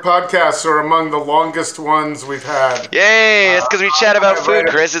your podcasts are among the longest ones we've had. Yay! It's because we chat about food,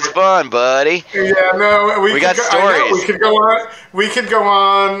 Chris. It's fun, buddy. Yeah, no, we got stories. I know, we could go on. We could go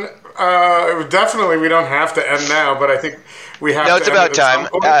on. Definitely, we don't have to end now, but I think we have. No, it's about time.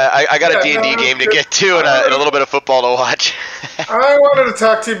 I got a D&D game to get to and a little bit of football to watch. I wanted to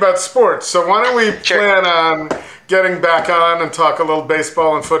talk to you about sports. So why don't we plan on getting back on and talk a little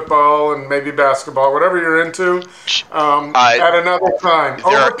baseball and football and maybe basketball, whatever you're into, at another time.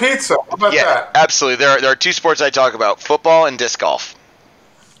 Over pizza. How about that? Absolutely. There are two sports I talk about, football and disc golf.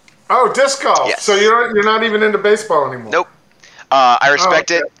 Oh, disc golf. Yes. So you're not even into baseball anymore? Nope. I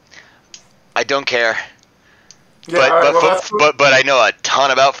respect it. I don't care. Yeah, but I know a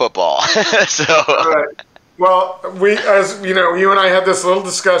ton about football. So. All right. Well, as you know, you and I had this little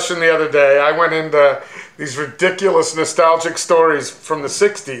discussion the other day. I went into these ridiculous nostalgic stories from the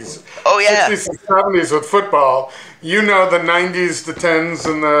 60s. Oh, yeah. 60s and 70s with football. You know, the 90s, the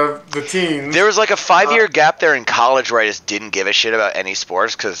 10s, and the teens. There was like a 5-year gap there in college where I just didn't give a shit about any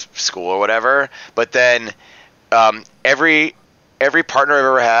sports because school or whatever. But then every partner I've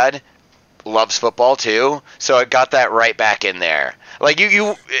ever had loves football too, so I got that right back in there. Like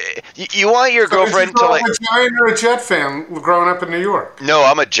you want your girlfriend to like. A Giant or a Jet fan growing up in New York? No,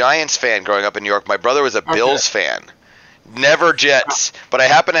 I'm a Giants fan growing up in New York. My brother was a Bills fan. Never Jets, but I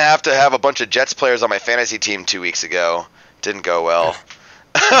happen to have a bunch of Jets players on my fantasy team 2 weeks ago. Didn't go well. So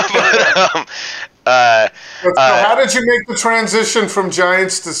how did you make the transition from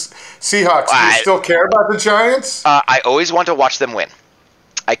Giants to Seahawks? Do you still care about the Giants? I always want to watch them win.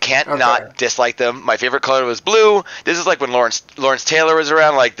 I can't not dislike them. My favorite color was blue. This is like when Lawrence Taylor was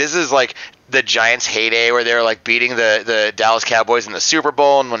around. Like this is like the Giants' heyday where they were like beating the Dallas Cowboys in the Super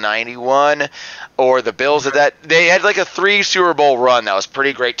Bowl in 91, or the Bills at that. They had like a 3 Super Bowl run that was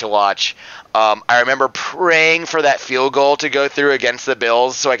pretty great to watch. I remember praying for that field goal to go through against the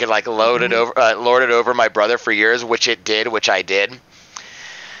Bills so I could like lord it over my brother for years, which I did.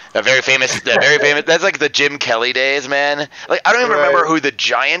 That very famous. That's like the Jim Kelly days, man. Like I don't even remember who the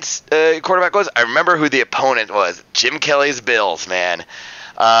Giants quarterback was. I remember who the opponent was. Jim Kelly's Bills, man.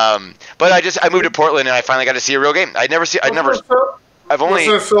 But I moved to Portland and I finally got to see a real game. I've only.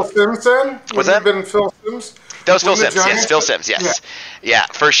 Was it Phil Simms then? Was that been Phil Simms? That was Phil Simms. Yes, Phil Simms. Yes, yeah,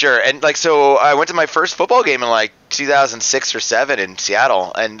 for sure. And like, so I went to my first football game in like 2006 or 7 in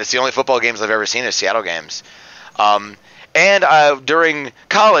Seattle, and it's the only football games I've ever seen is Seattle games. And during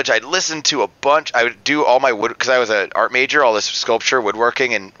college, I'd listen to a bunch. I would do all my wood because I was an art major, all this sculpture,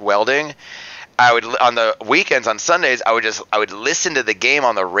 woodworking, and welding. I would on the weekends, on Sundays, I would listen to the game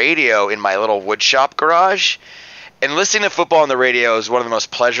on the radio in my little wood shop garage. And listening to football on the radio is one of the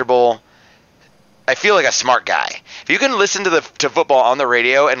most pleasurable. I feel like a smart guy. If you can listen to football on the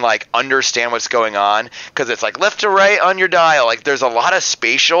radio and like understand what's going on, because it's like left to right on your dial, like there's a lot of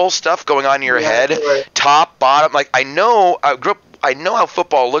spatial stuff going on in your head, top, bottom. Like I know how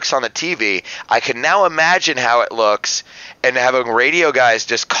football looks on the TV. I can now imagine how it looks, and having radio guys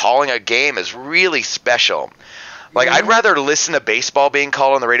just calling a game is really special. Like I'd rather listen to baseball being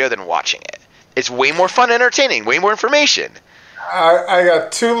called on the radio than watching it. It's way more fun, entertaining, way more information. I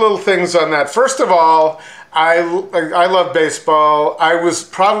got 2 little things on that. First of all, I love baseball. I was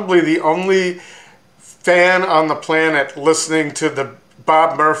probably the only fan on the planet listening to the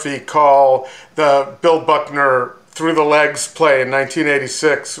Bob Murphy call the Bill Buckner through the legs play in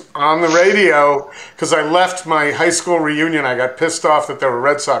 1986 on the radio because I left my high school reunion. I got pissed off that there were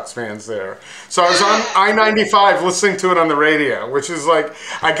Red Sox fans there. So I was on I-95 listening to it on the radio, which is like,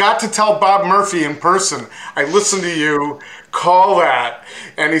 I got to tell Bob Murphy in person, I listened to you call that.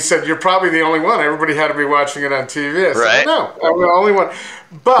 And he said, you're probably the only one. Everybody had to be watching it on TV. I said, no, I'm the only one.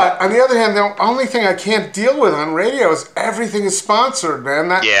 But on the other hand, the only thing I can't deal with on radio is everything is sponsored, man.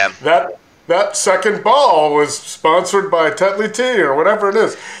 That second ball was sponsored by Tetley Tea or whatever it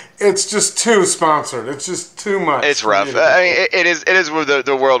is. It's just too sponsored. It's just too much. It's rough. I mean, it is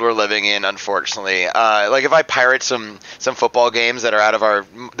the world we're living in, unfortunately. Like if I pirate some football games that are out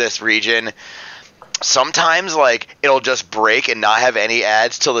of this region, sometimes like it'll just break and not have any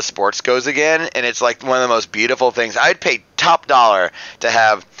ads till the sports goes again, and it's like one of the most beautiful things. I'd pay top dollar to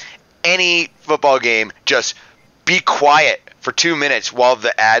have any football game just be quiet for 2 minutes while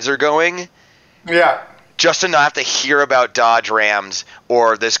the ads are going. Yeah. Just to not have to hear about Dodge Rams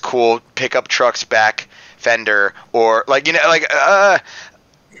or this cool pickup truck's back fender or like, you know, like,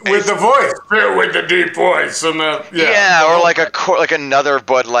 with the voice, with the deep voice, and or like another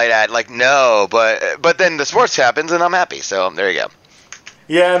Bud Light ad. Like no, but then the sports happens and I'm happy. So there you go.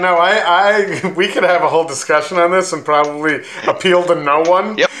 Yeah, no, we could have a whole discussion on this and probably appeal to no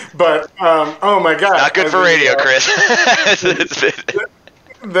one. Yep. But, oh my God. Not good for radio, Chris.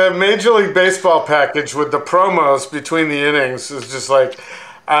 The Major League Baseball package with the promos between the innings is just like,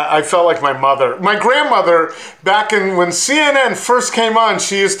 I felt like my mother. My grandmother, back when CNN first came on,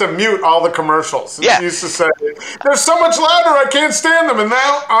 she used to mute all the commercials. And she used to say, they're so much louder, I can't stand them. And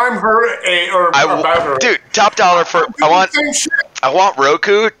now I'm about her. Dude, top dollar for, I want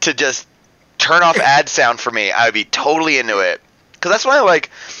Roku to just turn off ad sound for me. I would be totally into it. Because that's why I like...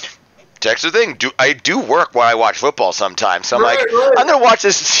 Text the thing. I do work while I watch football sometimes. So I'm I'm going to watch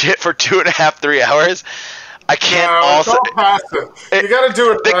this shit for 2.5, 3 hours. I can't also. It's all passive. You got to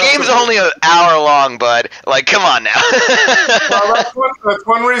do it. The game's only an hour long, bud. Like, come on now. Well, that's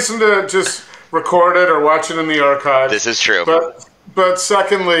one reason to just record it or watch it in the archives. This is true. But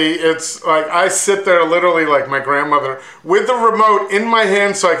secondly, it's like I sit there literally like my grandmother with the remote in my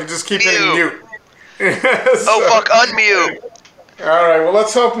hand so I can just keep hitting mute. Oh, fuck, unmute. All right, well,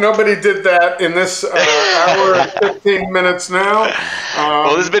 let's hope nobody did that in this hour and 15 minutes now.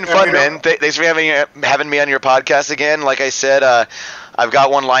 Well, this has been fun, man. Thanks for having me on your podcast again. Like I said, I've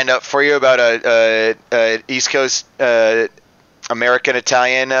got one lined up for you about a East Coast American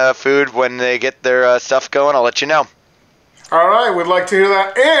Italian food when they get their stuff going. I'll let you know. All right, we'd like to hear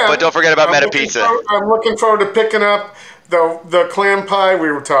that. But don't forget about Meta Pizza. I'm looking forward to picking up the clam pie we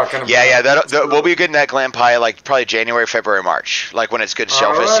were talking about. Yeah, we'll be getting that clam pie like probably January, February, March, like when it's good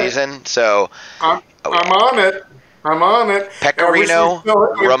shellfish season. So I'm on it. Pecorino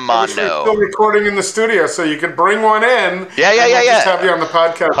Romano. Still recording in the studio, so you can bring one in. Yeah. Just have you on the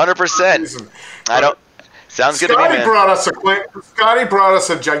podcast. 100%. Sounds good to me, man. Scotty brought us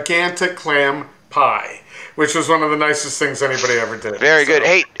a gigantic clam pie, which was one of the nicest things anybody ever did. Very good.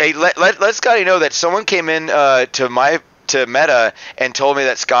 Hey, let Scotty know that someone came in to Meta and told me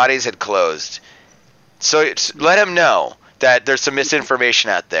that Scotty's had closed. So let him know that there's some misinformation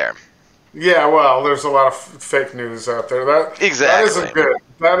out there. Yeah, well, there's a lot of fake news out there. That isn't good.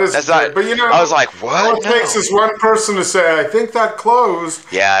 That's good. But I was like, what? All it takes is one person to say, I think that closed.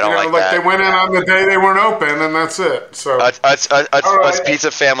 Yeah, I don't like that. They went in on the day they weren't open, and that's it. So us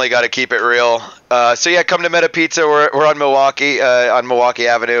pizza family got to keep it real. So yeah, come to Meta Pizza. We're on Milwaukee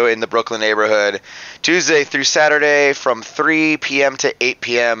Avenue in the Brooklyn neighborhood, Tuesday through Saturday from 3 p.m. to 8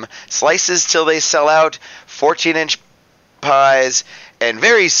 p.m. Slices till they sell out. 14-inch pies. And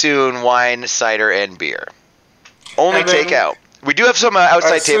very soon, wine, cider, and beer. Only takeout. We do have some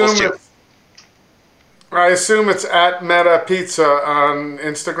outside tables, too. I assume it's at Meta Pizza on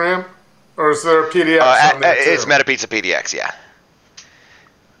Instagram? Or is there a PDX on there, too? It's Meta Pizza PDX, yeah.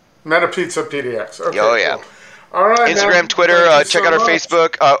 Meta Pizza PDX. Okay, oh, yeah. Cool. All right, Instagram, man. Twitter, check out our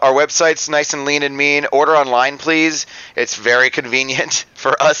Facebook. Our website's nice and lean and mean. Order online, please. It's very convenient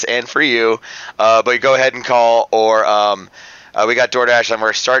for us and for you. But you go ahead and call or... we got DoorDash, and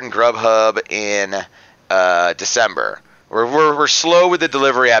we're starting Grubhub in December. We're slow with the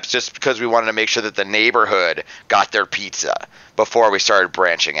delivery apps just because we wanted to make sure that the neighborhood got their pizza before we started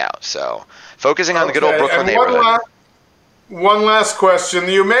branching out. So focusing on the good old Brooklyn neighborhood. One last question.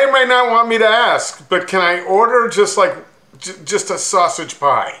 You may or may not want me to ask, but can I order just a sausage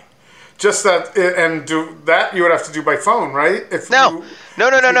pie? Just that, and do that you would have to do by phone, right? No,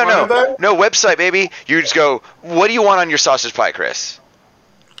 website, baby. You just go, what do you want on your sausage pie, Chris?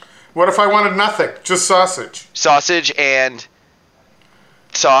 What if I wanted nothing? Just sausage. Sausage and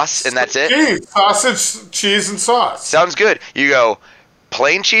sauce, and that's it? Cheese. Sausage, cheese, and sauce. Sounds good. You go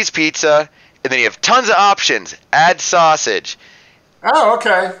plain cheese pizza, and then you have tons of options. Add sausage. Oh,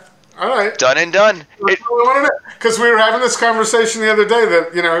 okay. All right. Done and done. Because we were having this conversation the other day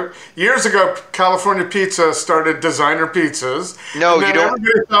that, years ago, California Pizza started designer pizzas. No, you don't.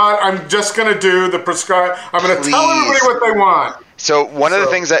 Everybody thought, I'm just going to do the prescribed. I'm going to tell everybody what they want. So one of the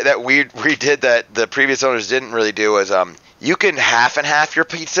things that we did that the previous owners didn't really do was you can half and half your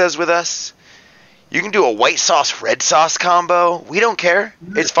pizzas with us. You can do a white sauce, red sauce combo. We don't care.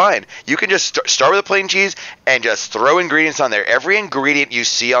 It's fine. You can just start with a plain cheese and just throw ingredients on there. Every ingredient you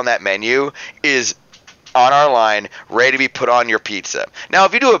see on that menu is on our line, ready to be put on your pizza. Now,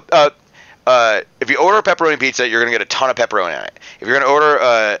 if you do if you order a pepperoni pizza, you're going to get a ton of pepperoni on it. If you're going to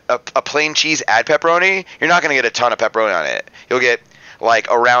order a plain cheese, add pepperoni, you're not going to get a ton of pepperoni on it. You'll get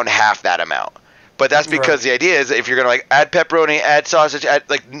like around half that amount. But that's because the idea is if you're going to add pepperoni, add sausage,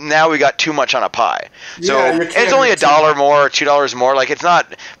 now we got too much on a pie. So it's only $1 more or $2 more. Like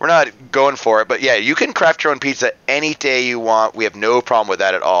we're not going for it. But yeah, you can craft your own pizza any day you want. We have no problem with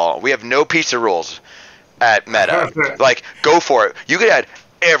that at all. We have no pizza rules at Meta. Like, go for it. You could add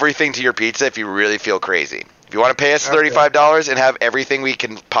everything to your pizza if you really feel crazy. If you want to pay us $35 and have everything we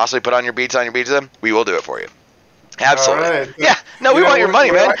can possibly put on your pizza, we will do it for you. Absolutely. All right. Yeah. No, we want your money,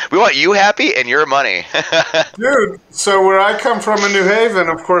 man. We want you happy and your money. Dude, so where I come from in New Haven,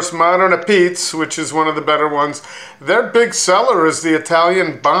 of course, Moderna Pete's, which is one of the better ones, their big seller is the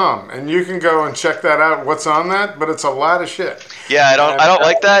Italian Bomb. And you can go and check that out, what's on that, but it's a lot of shit. Yeah, I don't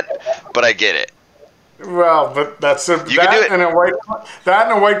like that, but I get it. Well, but that's and a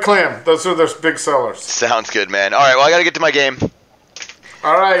white clam. Those are their big sellers. Sounds good, man. All right, well, I got to get to my game.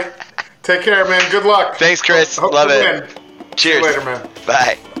 All right. Take care, man. Good luck. Thanks, Chris. Hope Love it. Win. Cheers. See you later, man.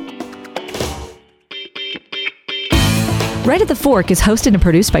 Bye. Right at the Fork is hosted and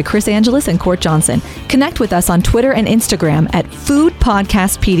produced by Chris Angeles and Court Johnson. Connect with us on Twitter and Instagram at Food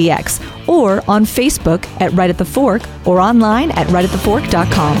Podcast PDX or on Facebook at Right at the Fork or online at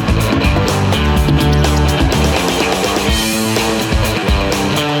rightatthefork.com.